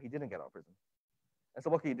 But he didn't get out of prison. And so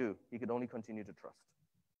what could he do? He could only continue to trust.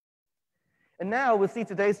 And now we'll see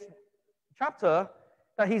today's chapter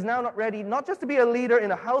that he's now not ready, not just to be a leader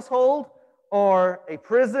in a household or a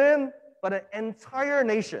prison, but an entire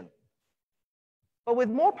nation. But with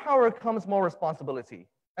more power comes more responsibility.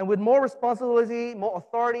 And with more responsibility, more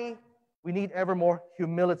authority, we need ever more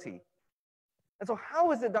humility. And so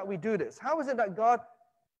how is it that we do this? How is it that God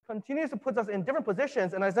continues to put us in different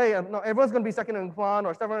positions? And I say, not everyone's going to be second in command,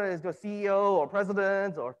 or someone is the CEO or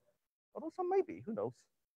president, or although some may be, who knows?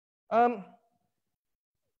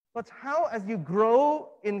 But how, as you grow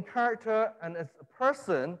in character and as a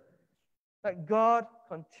person, that God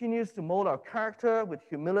continues to mold our character with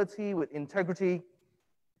humility, with integrity,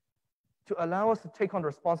 to allow us to take on the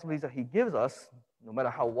responsibilities that he gives us, no matter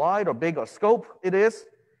how wide or big or scope it is,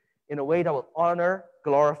 in a way that will honor,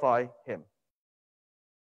 glorify him.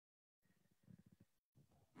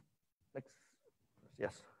 Next.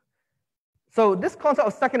 Yes. So this concept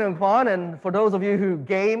of second in command, and for those of you who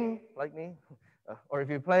game, like me, or if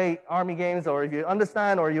you play army games, or if you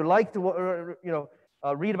understand, or you like to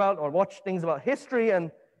read about or watch things about history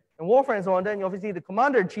and warfare and so on, then obviously the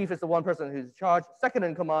commander-in-chief is the one person who's in charge. Second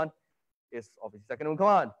in command is obviously second in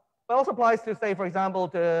command. But also applies to, say, for example,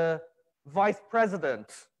 the vice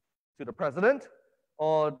president to the president,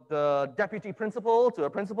 or the deputy principal to a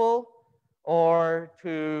principal, or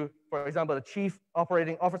to, for example, the chief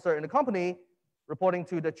operating officer in the company reporting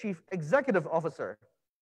to the chief executive officer.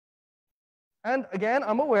 And again,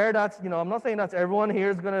 I'm aware that, I'm not saying that everyone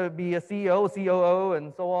here is going to be a CEO, COO,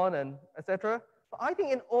 and so on, and etc. But I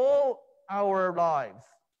think in all our lives,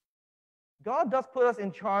 God does put us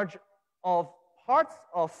in charge of parts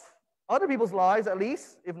of other people's lives, at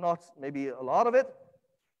least, if not maybe a lot of it.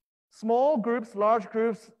 Small groups, large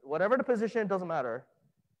groups, whatever the position, it doesn't matter.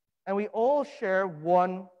 And we all share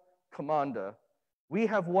one commander. We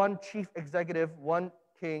have one chief executive, one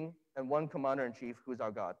king, and one commander-in-chief who is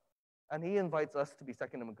our God. And he invites us to be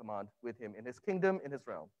second in command with him in his kingdom, in his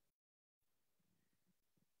realm.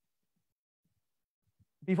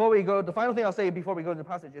 Before we go, the final thing I'll say before we go to the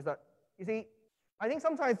passage is that, you see, I think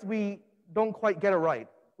sometimes we don't quite get it right.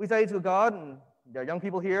 We say to God, and there are young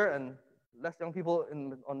people here and less young people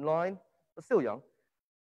online, but still young.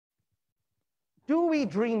 Do we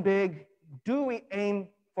dream big? Do we aim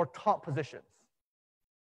for top positions?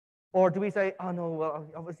 Or do we say, oh no, well,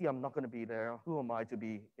 obviously I'm not going to be there. Who am I to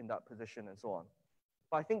be in that position and so on?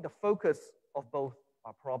 But I think the focus of both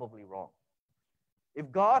are probably wrong.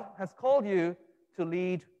 If God has called you to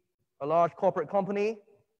lead a large corporate company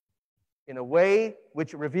in a way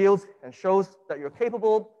which reveals and shows that you're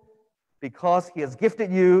capable because he has gifted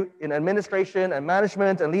you in administration and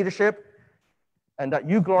management and leadership, and that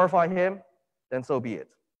you glorify him, then so be it.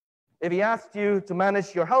 If he asks you to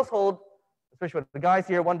manage your household, especially with the guys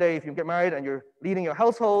here, one day if you get married and you're leading your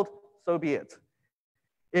household, so be it.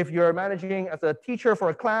 If you're managing as a teacher for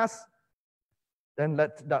a class, then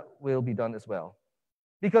that will be done as well.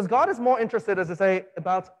 Because God is more interested, as I say,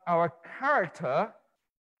 about our character,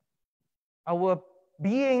 our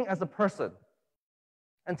being as a person.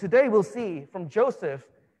 And today we'll see from Joseph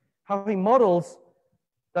how he models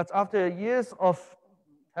that after years of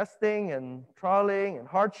testing and trialing and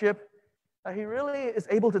hardship, that he really is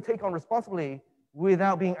able to take on responsibility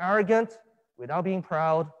without being arrogant, without being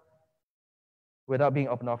proud, without being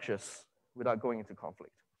obnoxious, without going into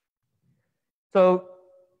conflict. So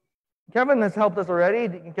Kevin has helped us already.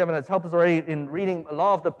 Kevin has helped us already in reading a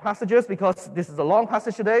lot of the passages because this is a long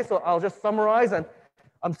passage today, so I'll just summarize. And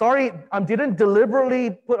I'm sorry, I didn't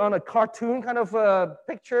deliberately put on a cartoon kind of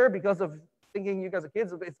picture because of thinking you guys are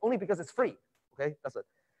kids. It's only because it's free, okay? That's it.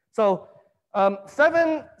 So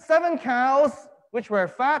seven cows which were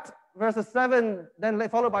fat versus seven, then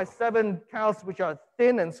followed by 7 cows which are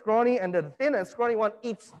thin and scrawny, and the thin and scrawny one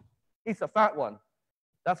eats a fat one.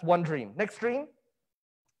 That's one dream. Next dream.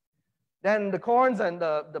 Then the corns and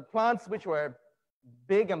the plants which were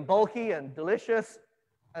big and bulky and delicious,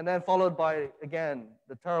 and then followed by, again,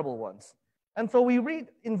 the terrible ones. And so we read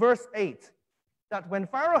in verse 8 that when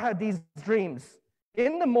Pharaoh had these dreams,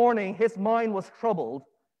 in the morning his mind was troubled.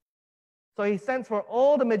 So he sent for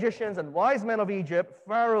all the magicians and wise men of Egypt.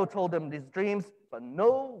 Pharaoh told them these dreams, but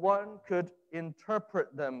no one could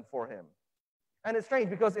interpret them for him. And it's strange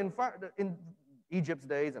because in Egypt's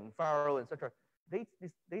days and Pharaoh, etc., they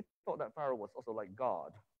thought that Pharaoh was also like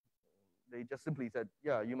God. They just simply said,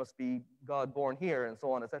 yeah, you must be God born here and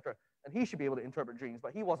so on, etc. And he should be able to interpret dreams,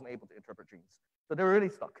 but he wasn't able to interpret dreams. So they were really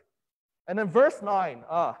stuck. And then verse 9,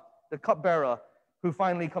 the cupbearer who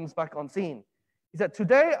finally comes back on scene. He said,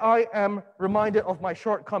 today I am reminded of my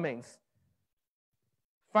shortcomings.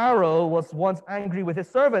 Pharaoh was once angry with his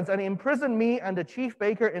servants, and he imprisoned me and the chief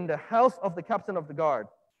baker in the house of the captain of the guard.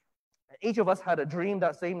 Each of us had a dream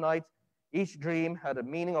that same night. Each dream had a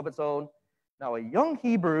meaning of its own. Now a young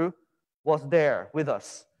Hebrew was there with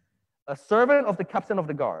us, a servant of the captain of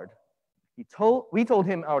the guard. We told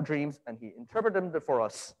him our dreams, and he interpreted them for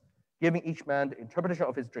us, giving each man the interpretation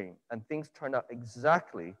of his dream. And things turned out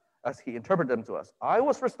exactly as he interpreted them to us. I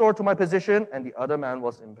was restored to my position, and the other man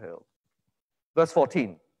was impaled. Verse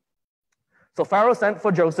 14. So Pharaoh sent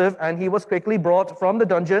for Joseph, and he was quickly brought from the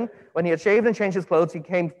dungeon. When he had shaved and changed his clothes, he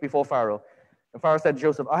came before Pharaoh. And Pharaoh said to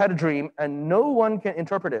Joseph, I had a dream, and no one can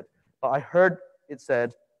interpret it. But I heard it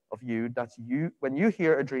said of you that when you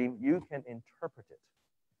hear a dream, you can interpret it.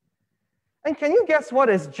 And can you guess what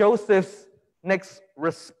is Joseph's next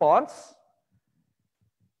response?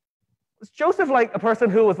 Was Joseph like a person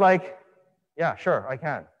who was like, yeah, sure, I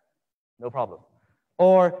can. No problem.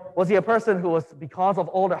 Or was he a person who was, because of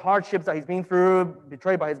all the hardships that he's been through,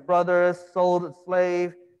 betrayed by his brothers, sold as a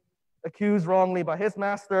slave, accused wrongly by his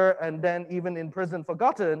master, and then even in prison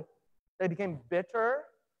forgotten, they became bitter,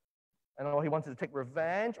 and he wanted to take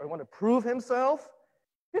revenge, or he wanted to prove himself?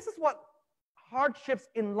 This is what hardships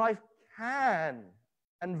in life can,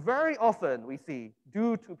 and very often we see,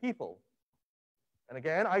 do to people. And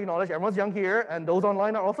again, I acknowledge everyone's young here, and those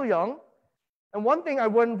online are also young. And one thing,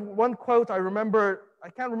 one quote I remember, I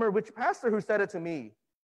can't remember which pastor who said it to me.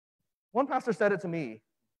 One pastor said it to me.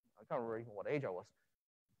 I can't remember even what age I was.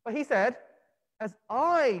 But he said, as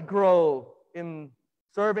I grow in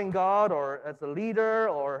serving God or as a leader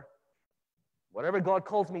or whatever God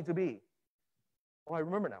calls me to be. Oh, I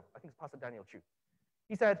remember now. I think it's Pastor Daniel Chu.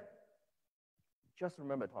 He said, just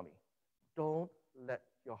remember, Tommy, don't let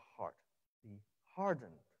your heart be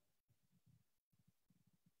hardened.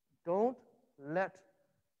 Don't let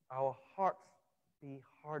our hearts be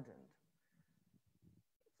hardened.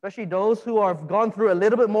 Especially those who have gone through a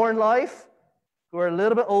little bit more in life, who are a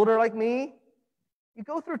little bit older like me. You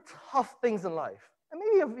go through tough things in life. And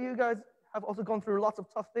maybe of you guys have also gone through lots of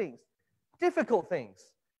tough things, difficult things.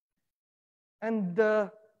 And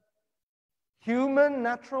the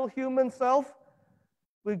natural human self,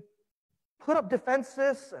 we put up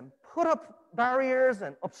defenses and put up barriers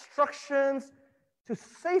and obstructions to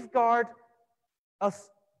safeguard us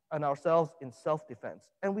and ourselves in self-defense.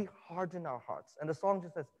 And we harden our hearts. And the song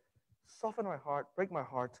just says, soften my heart, break my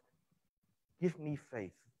heart, give me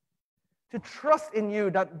faith. To trust in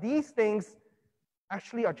you that these things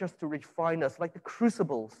actually are just to refine us, like the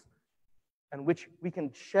crucibles in which we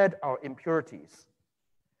can shed our impurities.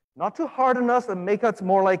 Not to harden us and make us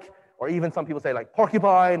more like, or even some people say like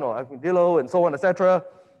porcupine or armadillo and so on, etc.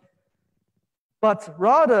 But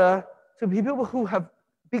rather to be people who have,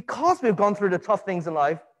 because we've gone through the tough things in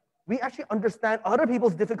life, we actually understand other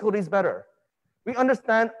people's difficulties better. We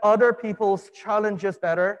understand other people's challenges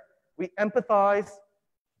better. We empathize.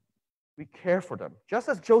 We care for them. Just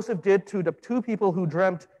as Joseph did to the 2 people who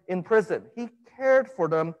dreamt in prison. He cared for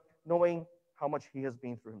them, knowing how much he has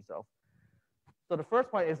been through himself. So the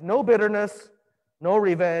first point is no bitterness, no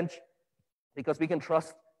revenge, Because we can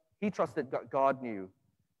trust, he trusted God knew,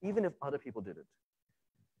 even if other people didn't.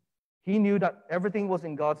 He knew that everything was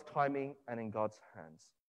in God's timing and in God's hands.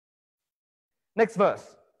 Next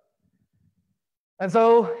verse. And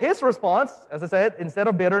so his response, as I said, instead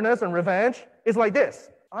of bitterness and revenge, is like this.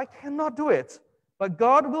 I cannot do it, but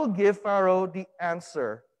God will give Pharaoh the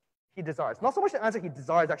answer he desires. Not so much the answer he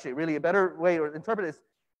desires, actually, really. A better way to interpret it is,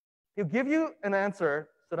 he'll give you an answer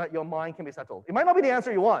so that your mind can be settled. It might not be the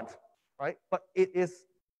answer you want, right? But it is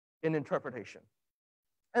an interpretation.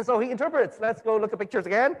 And so he interprets. Let's go look at pictures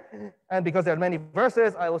again. And because there are many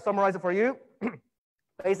verses, I will summarize it for you.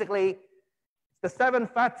 Basically, the 7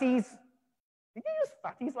 fatties. Did you use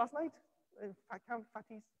fatties last night? Fat camp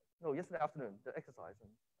fatties? No, yesterday afternoon, the exercise.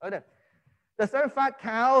 Oh, no. The 7 fat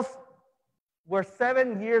cows were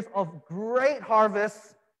 7 years of great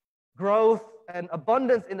harvest, growth, and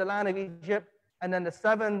abundance in the land of Egypt. And then the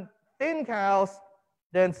 7 thin cows,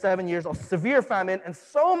 then 7 years of severe famine, and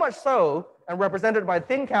so much so, and represented by a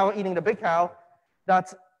thin cow eating the big cow,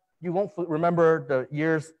 that you won't remember the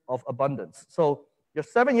years of abundance. So your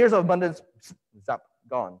 7 years of abundance, zap,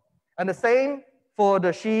 gone. And the same for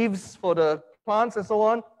the sheaves, for the plants and so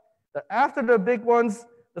on, that after the big ones,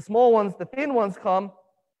 the small ones, the thin ones come,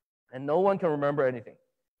 and no one can remember anything.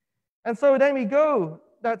 And so then we go,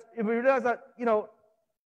 that we realize that,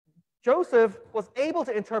 Joseph was able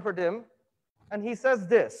to interpret them, and he says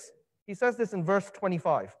this. He says this in verse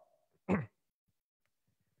 25.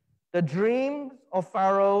 The dreams of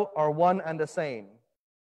Pharaoh are one and the same.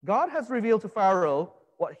 God has revealed to Pharaoh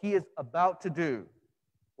what he is about to do.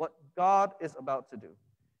 What God is about to do.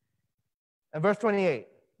 And verse 28.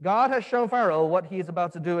 God has shown Pharaoh what he is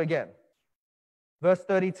about to do again. Verse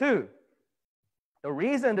 32. The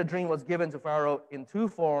reason the dream was given to Pharaoh in 2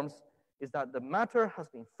 forms is that the matter has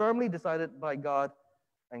been firmly decided by God,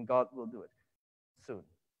 and God will do it soon.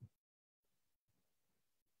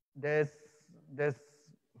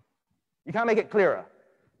 You can't make it clearer.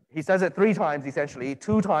 He says it 3 times, essentially.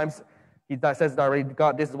 2 times, he says already,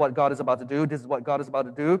 God, this is what God is about to do. This is what God is about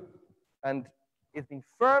to do. And it's been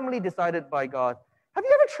firmly decided by God. Have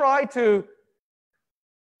you ever tried to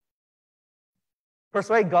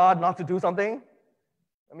persuade God not to do something?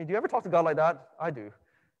 I mean, do you ever talk to God like that? I do.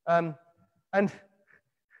 And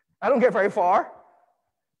I don't get very far.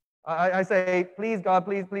 I say, please, God,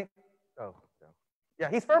 please, please. Oh, no. Yeah,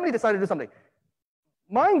 he's firmly decided to do something.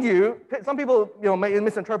 Mind you, some people may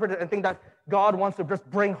misinterpret it and think that God wants to just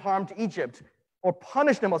bring harm to Egypt or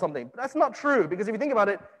punish them or something. But that's not true, because if you think about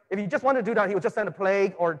it, if he just wanted to do that, he would just send a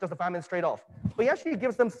plague or just a famine straight off. But he actually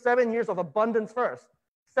gives them 7 years of abundance first.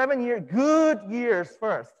 7 good years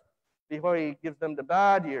first, before he gives them the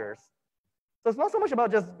bad years. So it's not so much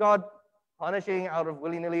about just God punishing out of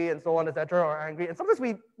willy-nilly and so on, etc., or angry. And sometimes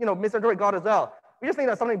we misinterpret God as well. We just think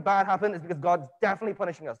that something bad happened is because God's definitely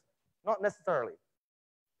punishing us. Not necessarily.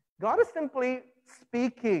 God is simply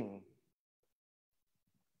speaking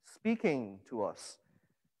to us,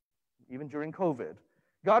 even during COVID.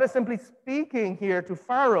 God is simply speaking here to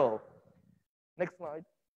Pharaoh. Next slide.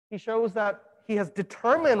 He shows that he has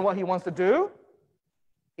determined what he wants to do.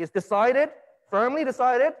 He's decided, firmly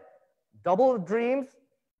decided, double dreams,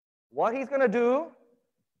 what he's going to do.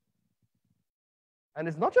 And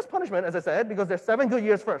it's not just punishment, as I said, because there's 7 good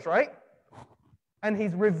years first, right? And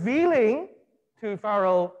he's revealing to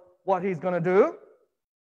Pharaoh what he's going to do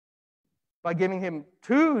by giving him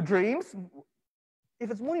 2 dreams.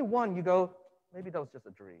 If it's only 1, you go, maybe that was just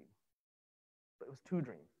a dream. But it was 2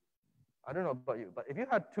 dreams. I don't know about you, but if you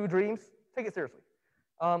had 2 dreams, take it seriously.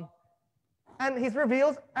 And he's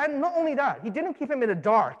revealed, and not only that, he didn't keep him in the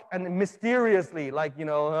dark and mysteriously, like, he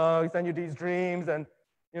sent you these dreams and,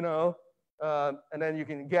 and then you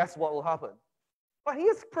can guess what will happen. But he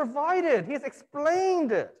has provided, he has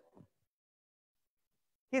explained it.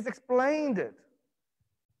 He's explained it.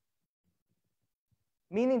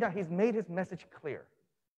 Meaning that he's made his message clear.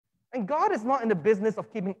 And God is not in the business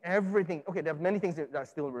of keeping everything. Okay, there are many things that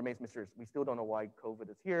still remains mysterious. We still don't know why COVID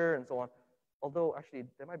is here and so on. Although, actually,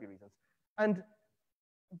 there might be reasons.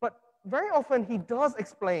 But very often he does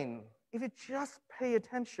explain, if you just pay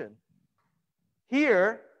attention.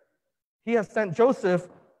 Here, he has sent Joseph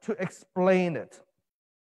to explain it.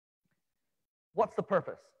 What's the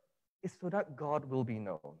purpose? It's so that God will be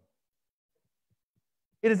known.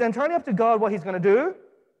 It is entirely up to God what he's going to do,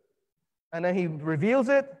 and then he reveals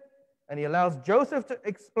it, and he allows Joseph to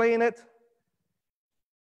explain it.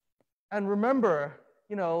 And remember,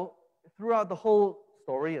 throughout the whole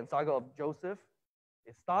story and saga of Joseph,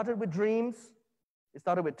 it started with dreams. It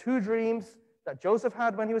started with 2 dreams that Joseph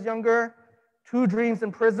had when he was younger, 2 dreams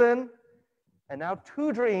in prison, and now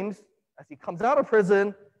 2 dreams as he comes out of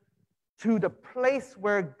prison, to the place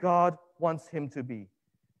where God wants him to be.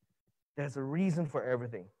 There's a reason for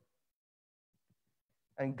everything.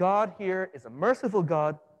 And God here is a merciful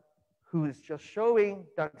God who is just showing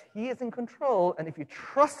that he is in control, and if you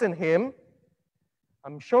trust in him,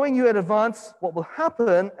 I'm showing you in advance what will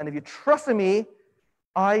happen, and if you trust in me,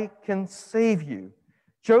 I can save you.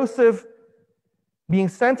 Joseph being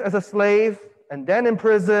sent as a slave, and then in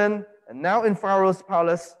prison, and now in Pharaoh's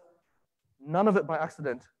palace, none of it by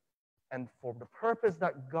accident, and for the purpose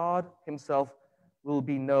that God himself will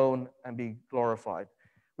be known and be glorified.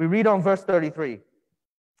 We read on verse 33.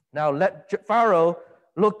 Now let Pharaoh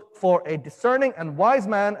look for a discerning and wise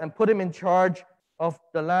man and put him in charge of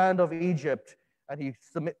the land of Egypt. And he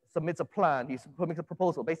submits a plan. He makes a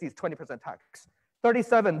proposal. Basically, it's 20% tax.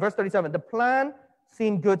 37, verse 37. The plan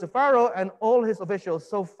seemed good to Pharaoh and all his officials.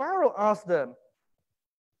 So Pharaoh asked them,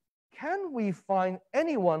 can we find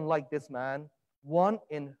anyone like this man, one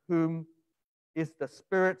in whom is the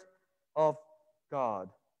Spirit of God?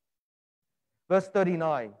 Verse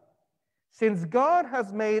 39. Since God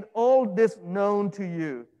has made all this known to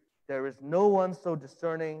you, there is no one so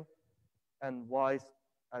discerning and wise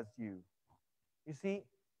as you. You see,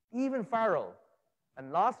 even Pharaoh,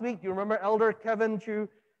 and last week, do you remember Elder Kevin Chu,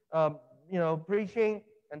 preaching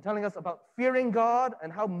and telling us about fearing God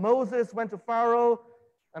and how Moses went to Pharaoh,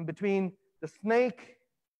 and between the snake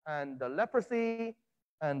and the leprosy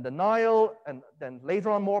and the Nile, and then later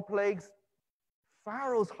on more plagues,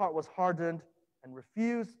 Pharaoh's heart was hardened and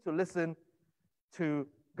refused to listen to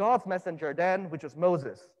God's messenger then, which was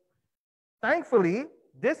Moses. Thankfully,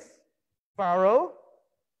 this Pharaoh,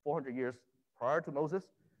 400 years prior to Moses,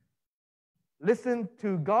 listened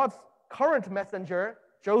to God's current messenger,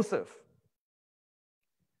 Joseph.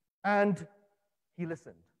 And he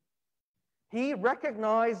listened. He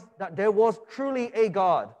recognized that there was truly a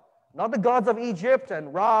God, not the gods of Egypt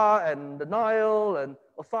and Ra and the Nile and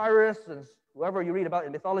Osiris and whoever you read about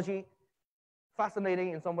in mythology.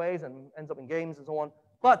 Fascinating in some ways and ends up in games and so on.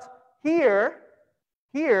 But here,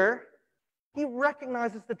 he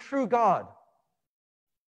recognizes the true God.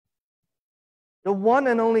 The one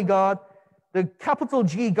and only God, the capital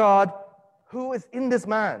G God, who is in this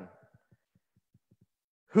man,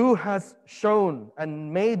 who has shown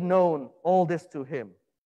and made known all this to him.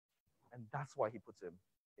 And that's why he puts him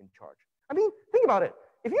in charge. I mean, think about it.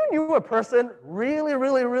 If you knew a person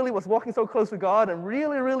really was walking so close to God and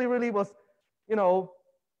really was,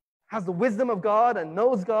 has the wisdom of God and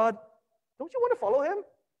knows God, don't you want to follow him?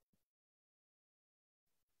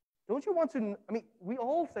 Don't you want to, we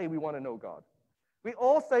all say we want to know God. We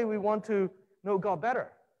all say we want to know God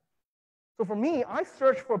better. So for me, I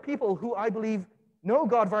search for people who I believe know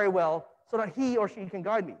God very well so that he or she can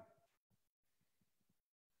guide me.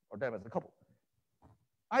 Or them as a couple.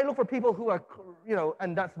 I look for people who are,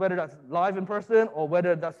 and that's whether that's live in person or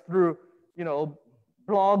whether that's through,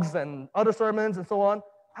 blogs and other sermons and so on.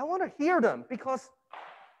 I want to hear them because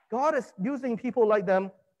God is using people like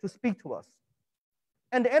them to speak to us.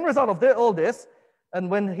 And the end result of all this, and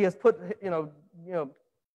when he has put,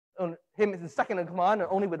 him as second in command, and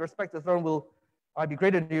only with respect to the throne will I be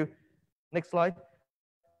greater than you. Next slide.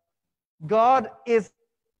 God is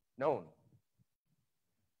known.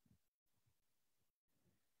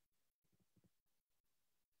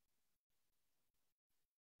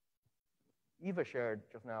 Eva shared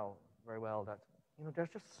just now very well that there's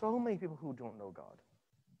just so many people who don't know God.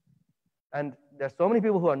 And there's so many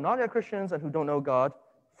people who are not yet Christians and who don't know God.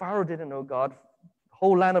 Pharaoh didn't know God. The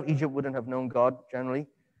whole land of Egypt wouldn't have known God generally.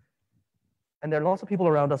 And there are lots of people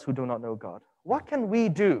around us who do not know God. What can we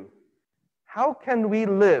do? How can we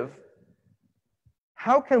live?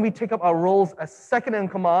 How can we take up our roles as second in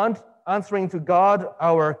command, answering to God,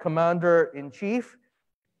 our commander-in-chief,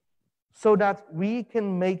 so that we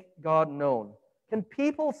can make God known? Can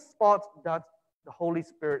people spot that the Holy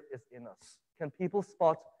Spirit is in us? Can people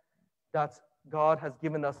spot that God has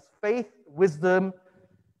given us faith, wisdom,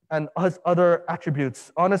 and his other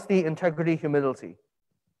attributes: honesty, integrity, humility?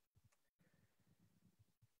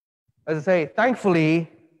 As I say,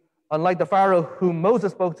 thankfully, unlike the Pharaoh whom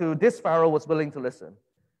Moses spoke to, this Pharaoh was willing to listen.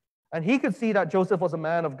 And he could see that Joseph was a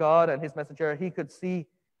man of God and his messenger. He could see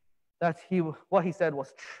that what he said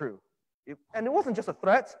was true. And it wasn't just a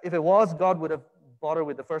threat. If it was, God would have bothered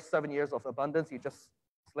with the first 7 years of abundance. He just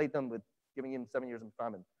slayed them with giving him 7 years of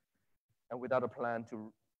famine and without a plan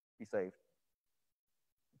to be saved.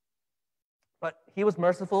 But he was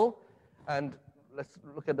merciful. And let's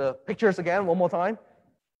look at the pictures again one more time.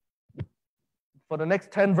 For the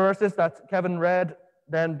next 10 verses that Kevin read,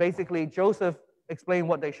 then basically Joseph explained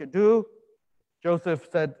what they should do. Joseph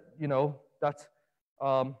said,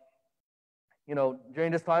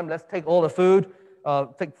 during this time, let's take all the food, a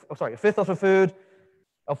fifth of the food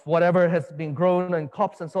of whatever has been grown and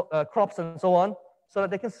crops and so on, so that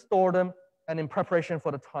they can store them and in preparation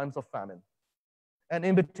for the times of famine. And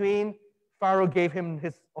in between, Pharaoh gave him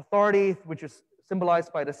his authority, which is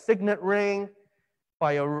symbolized by the signet ring,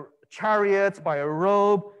 by a chariot, by a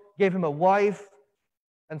robe, gave him a wife,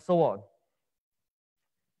 and so on.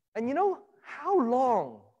 And how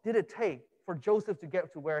long did it take for Joseph to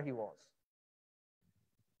get to where he was?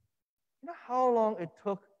 You know how long it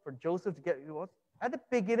took for Joseph to get where he was? At the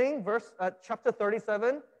beginning, chapter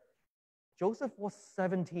 37, Joseph was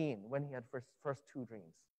 17 when he had first two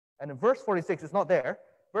dreams. And in verse 46, it's not there.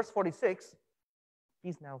 Verse 46,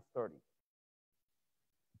 he's now 30.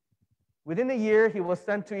 Within a year, he was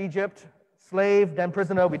sent to Egypt, slave, then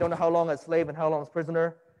prisoner. We don't know how long as slave and how long as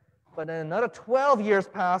prisoner. But then another 12 years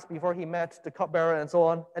passed before he met the cupbearer and so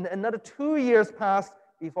on. And another 2 years passed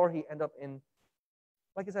before he ended up in,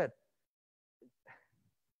 like I said,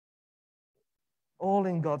 all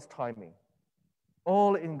in God's timing.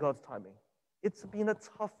 All in God's timing. It's been a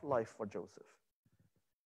tough life for Joseph.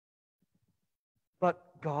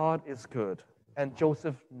 But God is good, and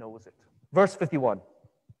Joseph knows it. Verse 51.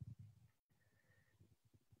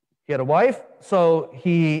 He had a wife, so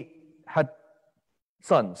he had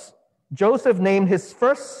sons. Joseph named his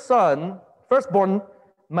firstborn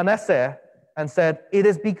Manasseh, and said, "It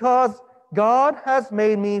is because God has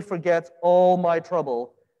made me forget all my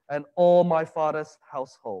trouble and all my father's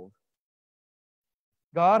household."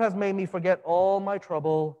 God has made me forget all my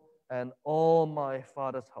trouble and all my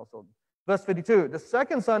father's household. Verse 52, the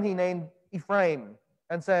second son he named Ephraim,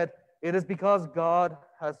 and said, "It is because God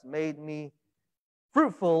has made me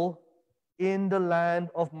fruitful in the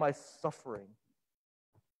land of my suffering."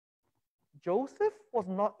 Joseph was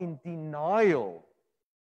not in denial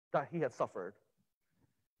that he had suffered.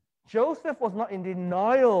 Joseph was not in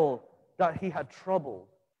denial that he had troubles.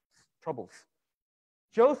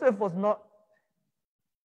 Joseph was not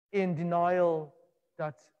in denial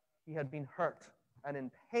that he had been hurt and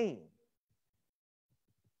in pain.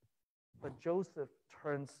 But Joseph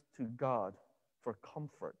turns to God for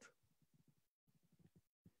comfort.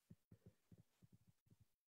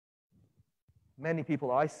 Many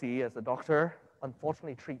people I see as a doctor,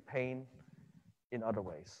 unfortunately, treat pain in other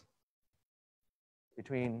ways.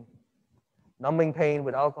 Between numbing pain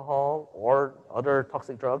with alcohol or other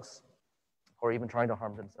toxic drugs, or even trying to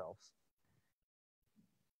harm themselves.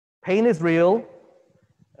 Pain is real,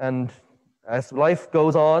 and as life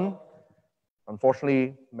goes on,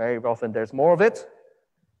 unfortunately, very often there's more of it,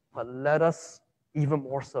 but let us even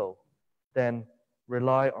more so than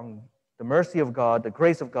rely on the mercy of God, the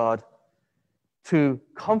grace of God, to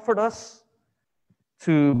comfort us,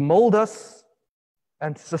 to mold us,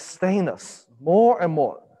 and to sustain us more and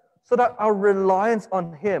more, so that our reliance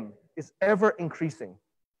on Him is ever increasing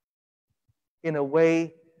in a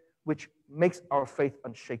way which makes our faith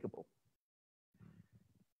unshakable.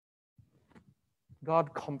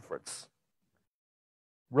 God comforts.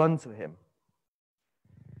 Run to Him.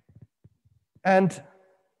 And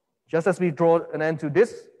just as we draw an end to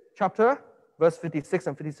this chapter, verse 56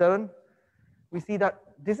 and 57, we see that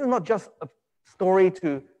this is not just a story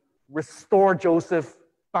to restore Joseph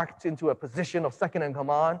back into a position of second in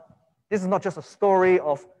command. This is not just a story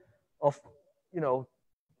of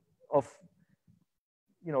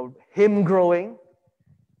him growing.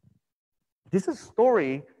 This is a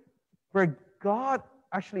story where God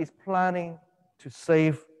actually is planning to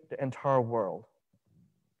save the entire world.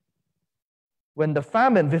 When the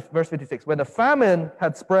famine, verse 56, when the famine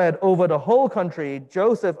had spread over the whole country,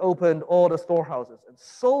 Joseph opened all the storehouses and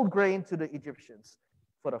sold grain to the Egyptians,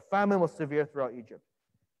 for the famine was severe throughout Egypt.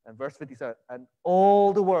 And verse 57, and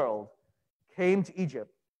all the world came to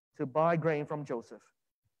Egypt to buy grain from Joseph,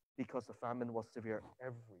 because the famine was severe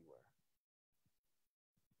everywhere.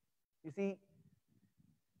 You see,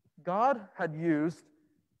 God had used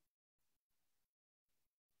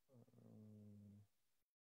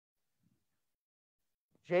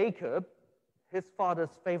Jacob, his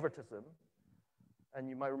father's favoritism, and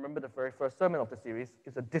you might remember the very first sermon of the series,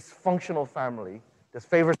 is a dysfunctional family. There's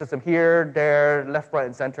favoritism here, there, left, right,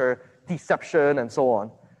 and center, deception, and so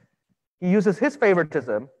on. He uses his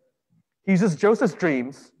favoritism, he uses Joseph's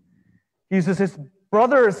dreams, he uses his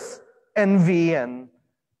brother's envy and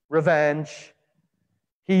revenge.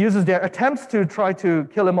 He uses their attempts to try to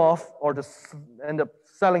kill him off or to end up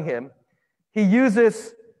selling him. He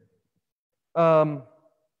uses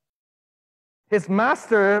his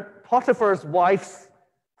master, Potiphar's wife's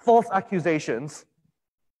false accusations.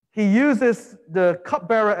 He uses the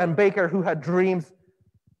cupbearer and baker who had dreams,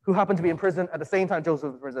 who happened to be in prison at the same time Joseph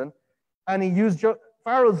was in prison. And he used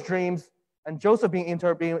Pharaoh's dreams and Joseph being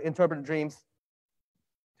interpreted dreams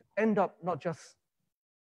to end up not just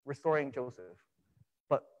restoring Joseph,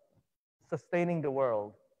 but sustaining the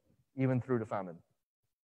world even through the famine.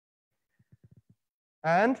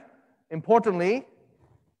 And importantly,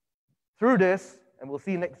 through this, and we'll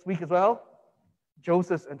see next week as well,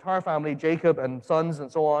 Joseph's entire family, Jacob and sons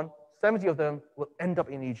and so on, 70 of them will end up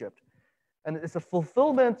in Egypt. And it's a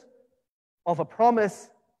fulfillment of a promise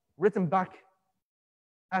written back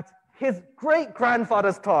at his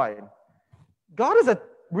great-grandfather's time. God is a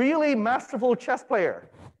really masterful chess player.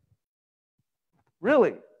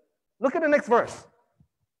 Really. Look at the next verse.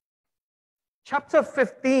 Chapter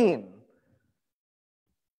 15.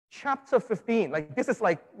 Chapter 15. Like this is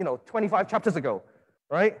like, 25 chapters ago,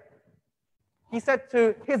 right? He said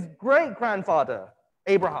to his great-grandfather,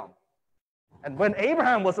 Abraham. And when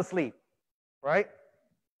Abraham was asleep, right?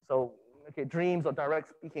 So, okay, dreams or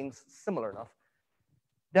direct speaking, similar enough.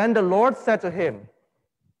 Then the Lord said to him,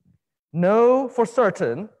 know for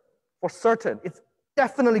certain, it's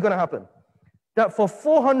definitely going to happen, that for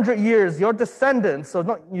 400 years your descendants, so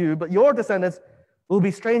not you, but your descendants will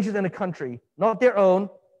be strangers in a country, not their own,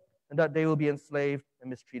 and that they will be enslaved and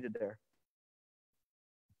mistreated there.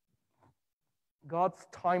 God's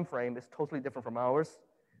time frame is totally different from ours.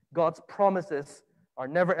 God's promises are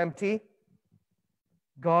never empty.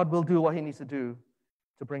 God will do what he needs to do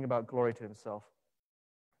to bring about glory to himself.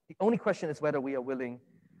 The only question is whether we are willing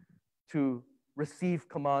to receive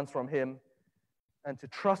commands from him and to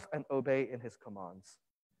trust and obey in his commands,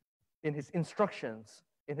 in his instructions,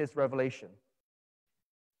 in his revelation.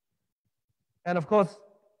 And of course,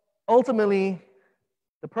 ultimately,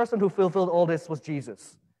 the person who fulfilled all this was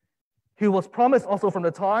Jesus, who was promised also from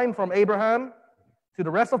the time from Abraham to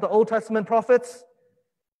the rest of the Old Testament prophets.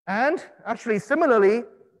 And actually, similarly,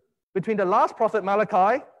 between the last prophet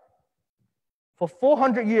Malachi, for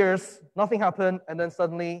 400 years, nothing happened, and then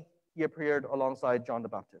suddenly he appeared alongside John the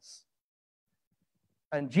Baptist.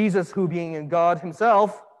 And Jesus, who being in God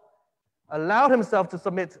himself, allowed himself to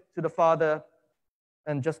submit to the Father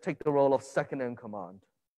and just take the role of second in command.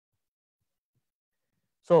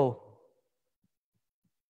 So,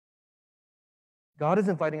 God is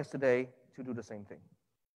inviting us today to do the same thing.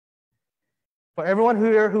 For everyone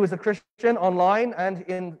here who is a Christian online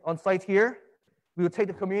and on site here, we will take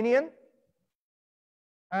the communion.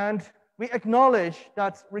 And we acknowledge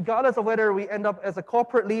that regardless of whether we end up as a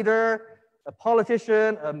corporate leader, a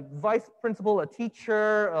politician, a vice principal, a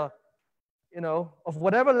teacher, of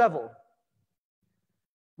whatever level,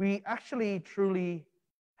 we actually truly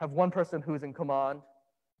have one person who is in command,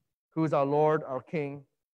 who is our Lord, our King,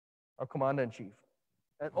 our Commander-in-Chief.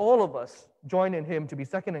 And all of us join in him to be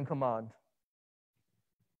second in command.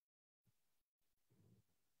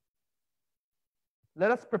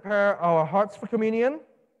 Let us prepare our hearts for communion.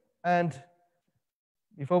 And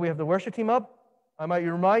before we have the worship team up, I might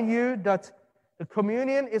remind you that the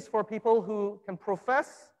communion is for people who can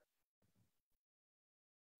profess,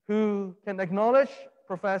 who can acknowledge,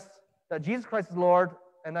 profess that Jesus Christ is Lord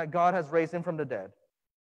and that God has raised him from the dead.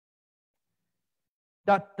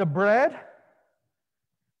 That the bread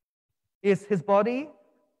is his body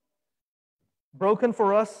broken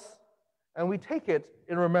for us, and we take it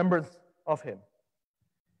in remembrance of him.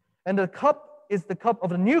 And the cup is the cup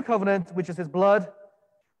of the new covenant, which is his blood,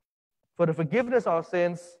 for the forgiveness of our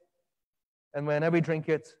sins, and whenever we drink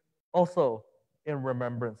it, also in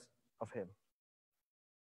remembrance of him.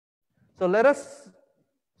 So let us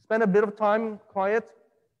spend a bit of time quiet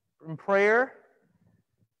in prayer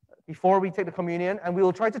before we take the communion, and we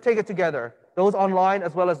will try to take it together, those online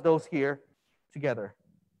as well as those here together.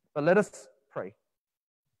 But let us pray.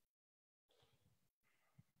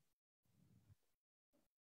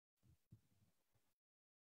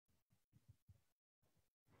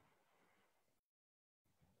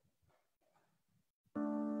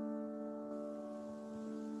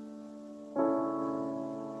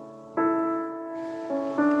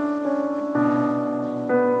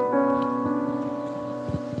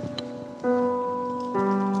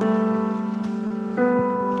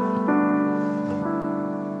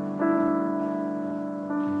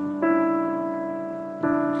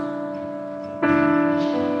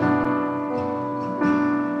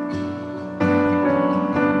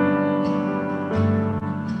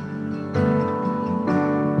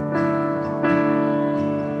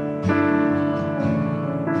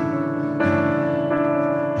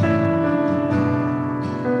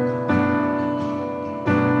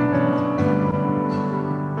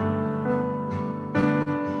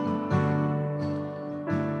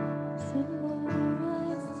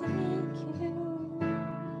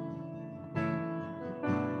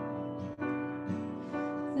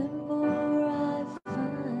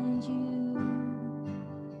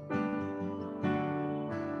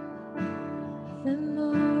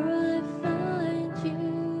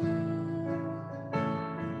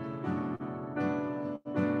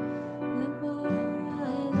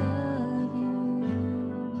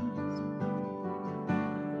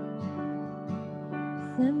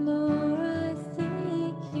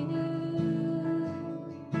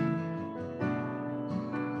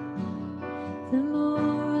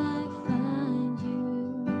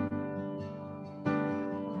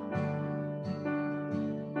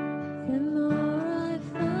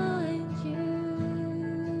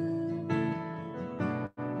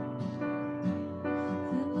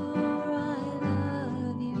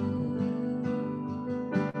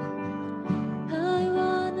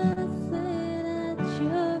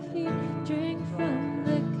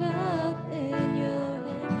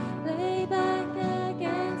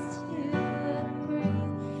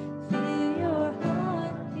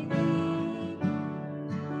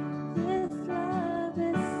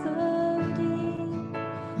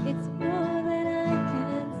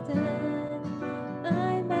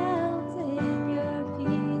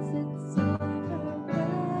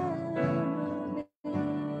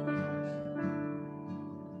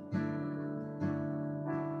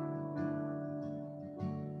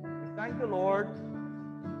 Lord,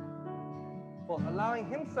 for allowing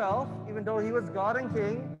himself, even though he was God and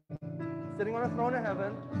King, sitting on a throne in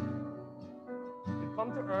heaven, to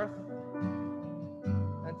come to earth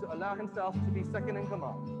and to allow himself to be second in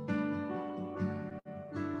command.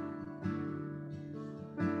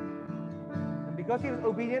 And because he was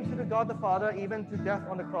obedient to the God the Father, even to death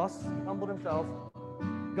on the cross, he humbled himself,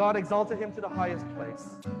 God exalted him to the highest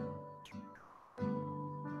place.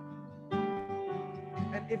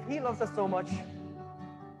 And if he loves us so much,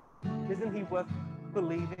 isn't he worth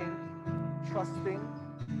believing, trusting,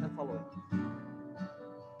 and following?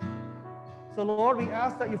 So Lord, we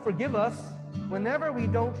ask that you forgive us whenever we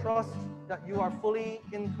don't trust that you are fully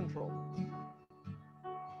in control.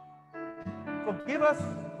 Forgive us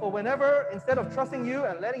for whenever, instead of trusting you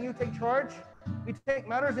and letting you take charge, we take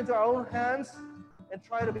matters into our own hands and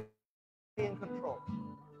try to be in control.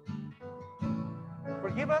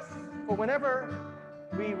 Forgive us for whenever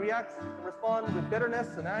we react and respond with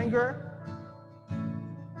bitterness and anger,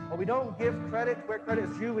 or we don't give credit where credit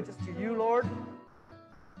is due, which is to you, Lord,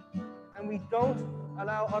 and we don't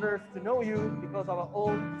allow others to know you because of our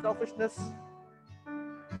own selfishness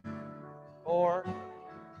or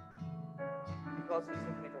because we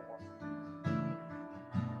simply don't want to.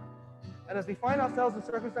 And as we find ourselves in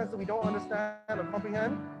circumstances we don't understand or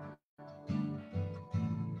comprehend,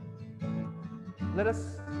 let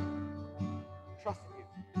us trust you.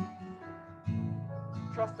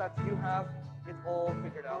 Trust that you have it all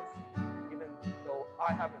figured out, even though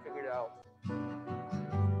I haven't figured it out,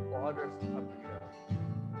 or others have figured it out.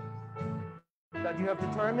 That you have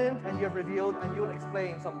determined and you have revealed and you will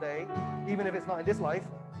explain someday, even if it's not in this life,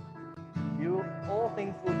 all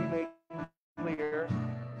things will be made clear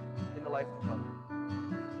in the life to come.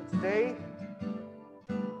 And today,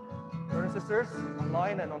 brothers and sisters,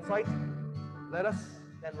 online and on site, let us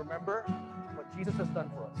then remember what Jesus has done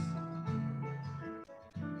for us.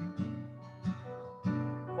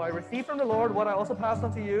 For I received from the Lord what I also passed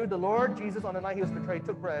on to you. The Lord Jesus, on the night he was betrayed,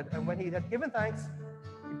 took bread, and when he had given thanks,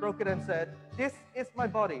 he broke it and said, "This is my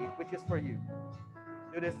body, which is for you.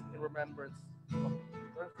 Do this in remembrance of me."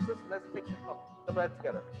 Brothers and sisters, let's take the bread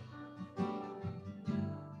together.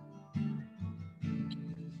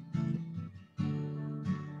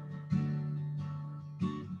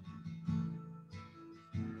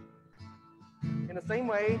 In the same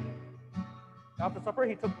way, after supper,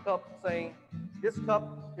 he took the cup, saying, "This cup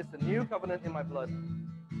is the new covenant in my blood.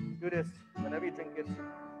 Do this whenever you drink it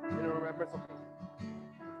in remembrance of me."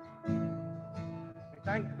 We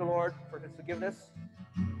thank the Lord for his forgiveness.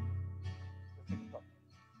 Let's take the cup.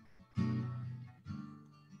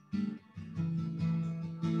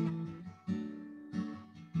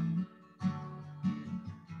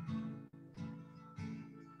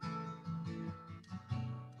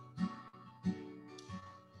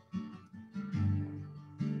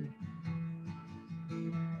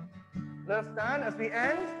 Let us stand as we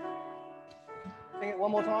end. Sing it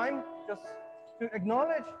one more time, just to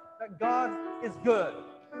acknowledge that God is good.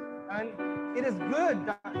 And it is good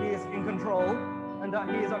that he is in control and that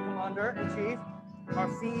he is our commander-in-chief, our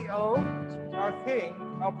CEO, our king,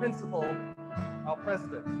 our principal, our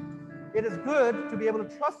president. It is good to be able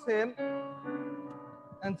to trust him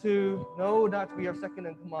and to know that we are second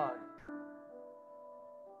in command.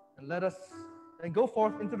 And let us then go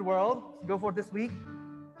forth into the world, go forth this week,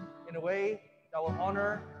 in a way that will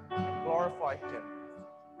honor and glorify him.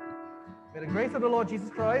 May the grace of the Lord Jesus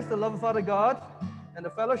Christ, the love of Father God, and the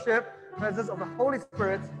fellowship, the presence of the Holy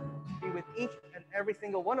Spirit be with each and every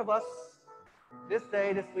single one of us this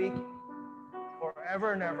day, this week,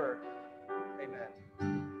 forever and ever. Amen.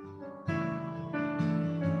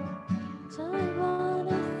 I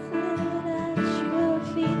wanna sit at your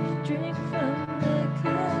feet, drink from the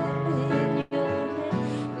cup in your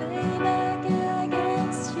hand, lay back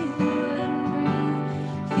against you and breathe,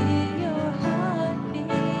 feel your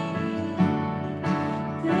heartbeat.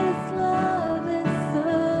 This love is so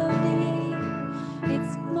deep,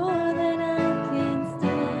 it's more than I can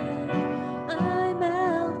stand. I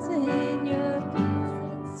melt in your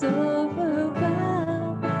peace, it's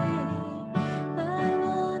overwhelming. I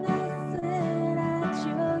wanna sit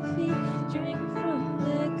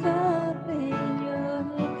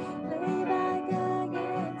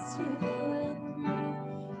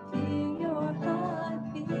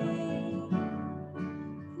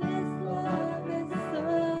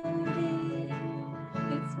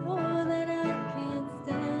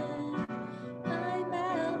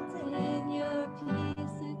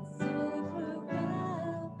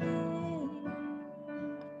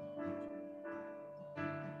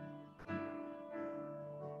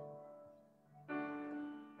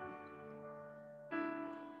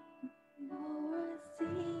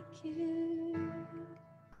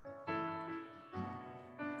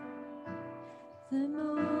the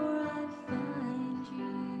more I find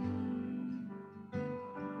you,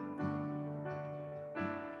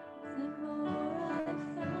 the more I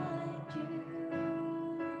find you,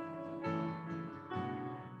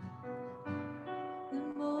 the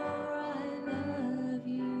more I love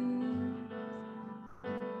you,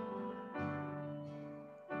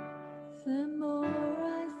 the more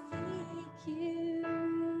I seek you,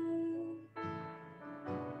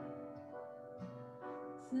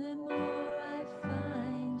 the more I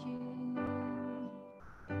find you,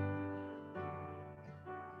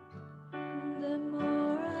 the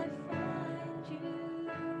more I find you,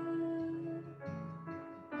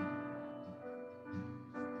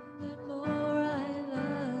 the more I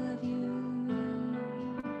love you.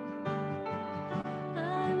 I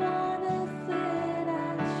wanna sit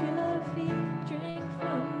at your feet, drink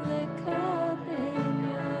from the cup in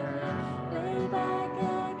your hand, lay back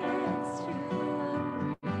against you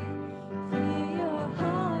and breathe, feel your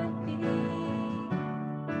heartbeat.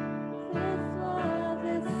 This love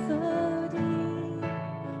is so deep,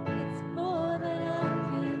 it's more than I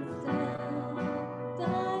can stand. I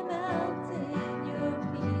melt in your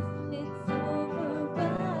peace, it's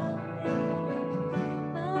overwhelming.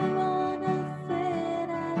 I wanna sit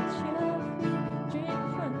at your feet, drink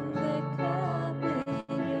from the cup in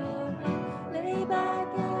your hand, lay back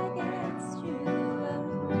against you and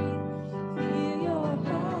breathe, feel your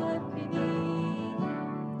heartbeat.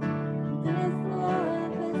 This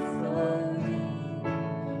love is so deep,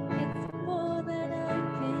 it's more than I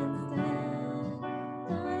can stand.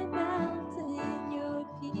 I melt in your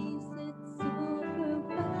peace, it's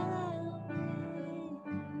overwhelming.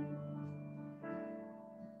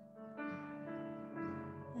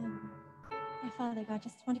 Father God,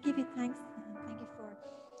 just want to give you thanks. Thank you for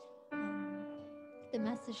the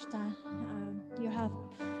message that you have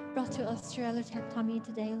brought to us through Elder Tommy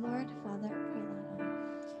today, Lord. Father, I pray that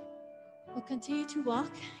we'll continue to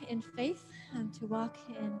walk in faith and to walk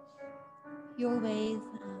in your ways,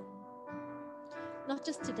 not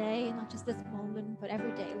just today, not just this moment, but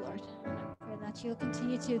every day, Lord. And I pray that you'll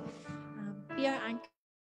continue to be our anchor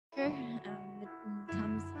in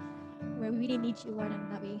times where we really need you, Lord,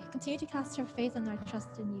 and that we continue to cast our faith and our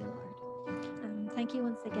trust in you, Lord. And thank you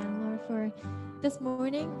once again, Lord, for this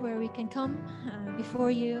morning where we can come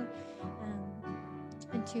before you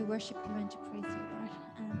and to worship you and to praise you, Lord.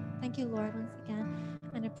 Thank you, Lord, once again.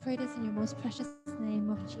 And I pray this in your most precious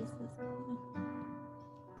name of Jesus.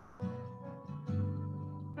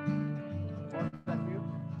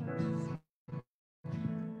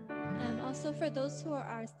 Also, for those who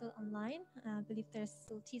are still online, I believe there's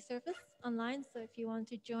still tea service online. So if you want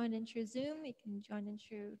to join in through Zoom, you can join in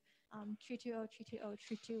through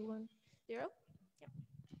 320-320-3210. Yep.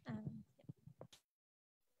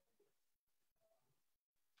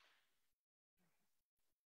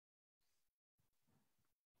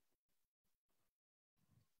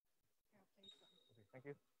 Thank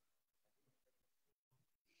you.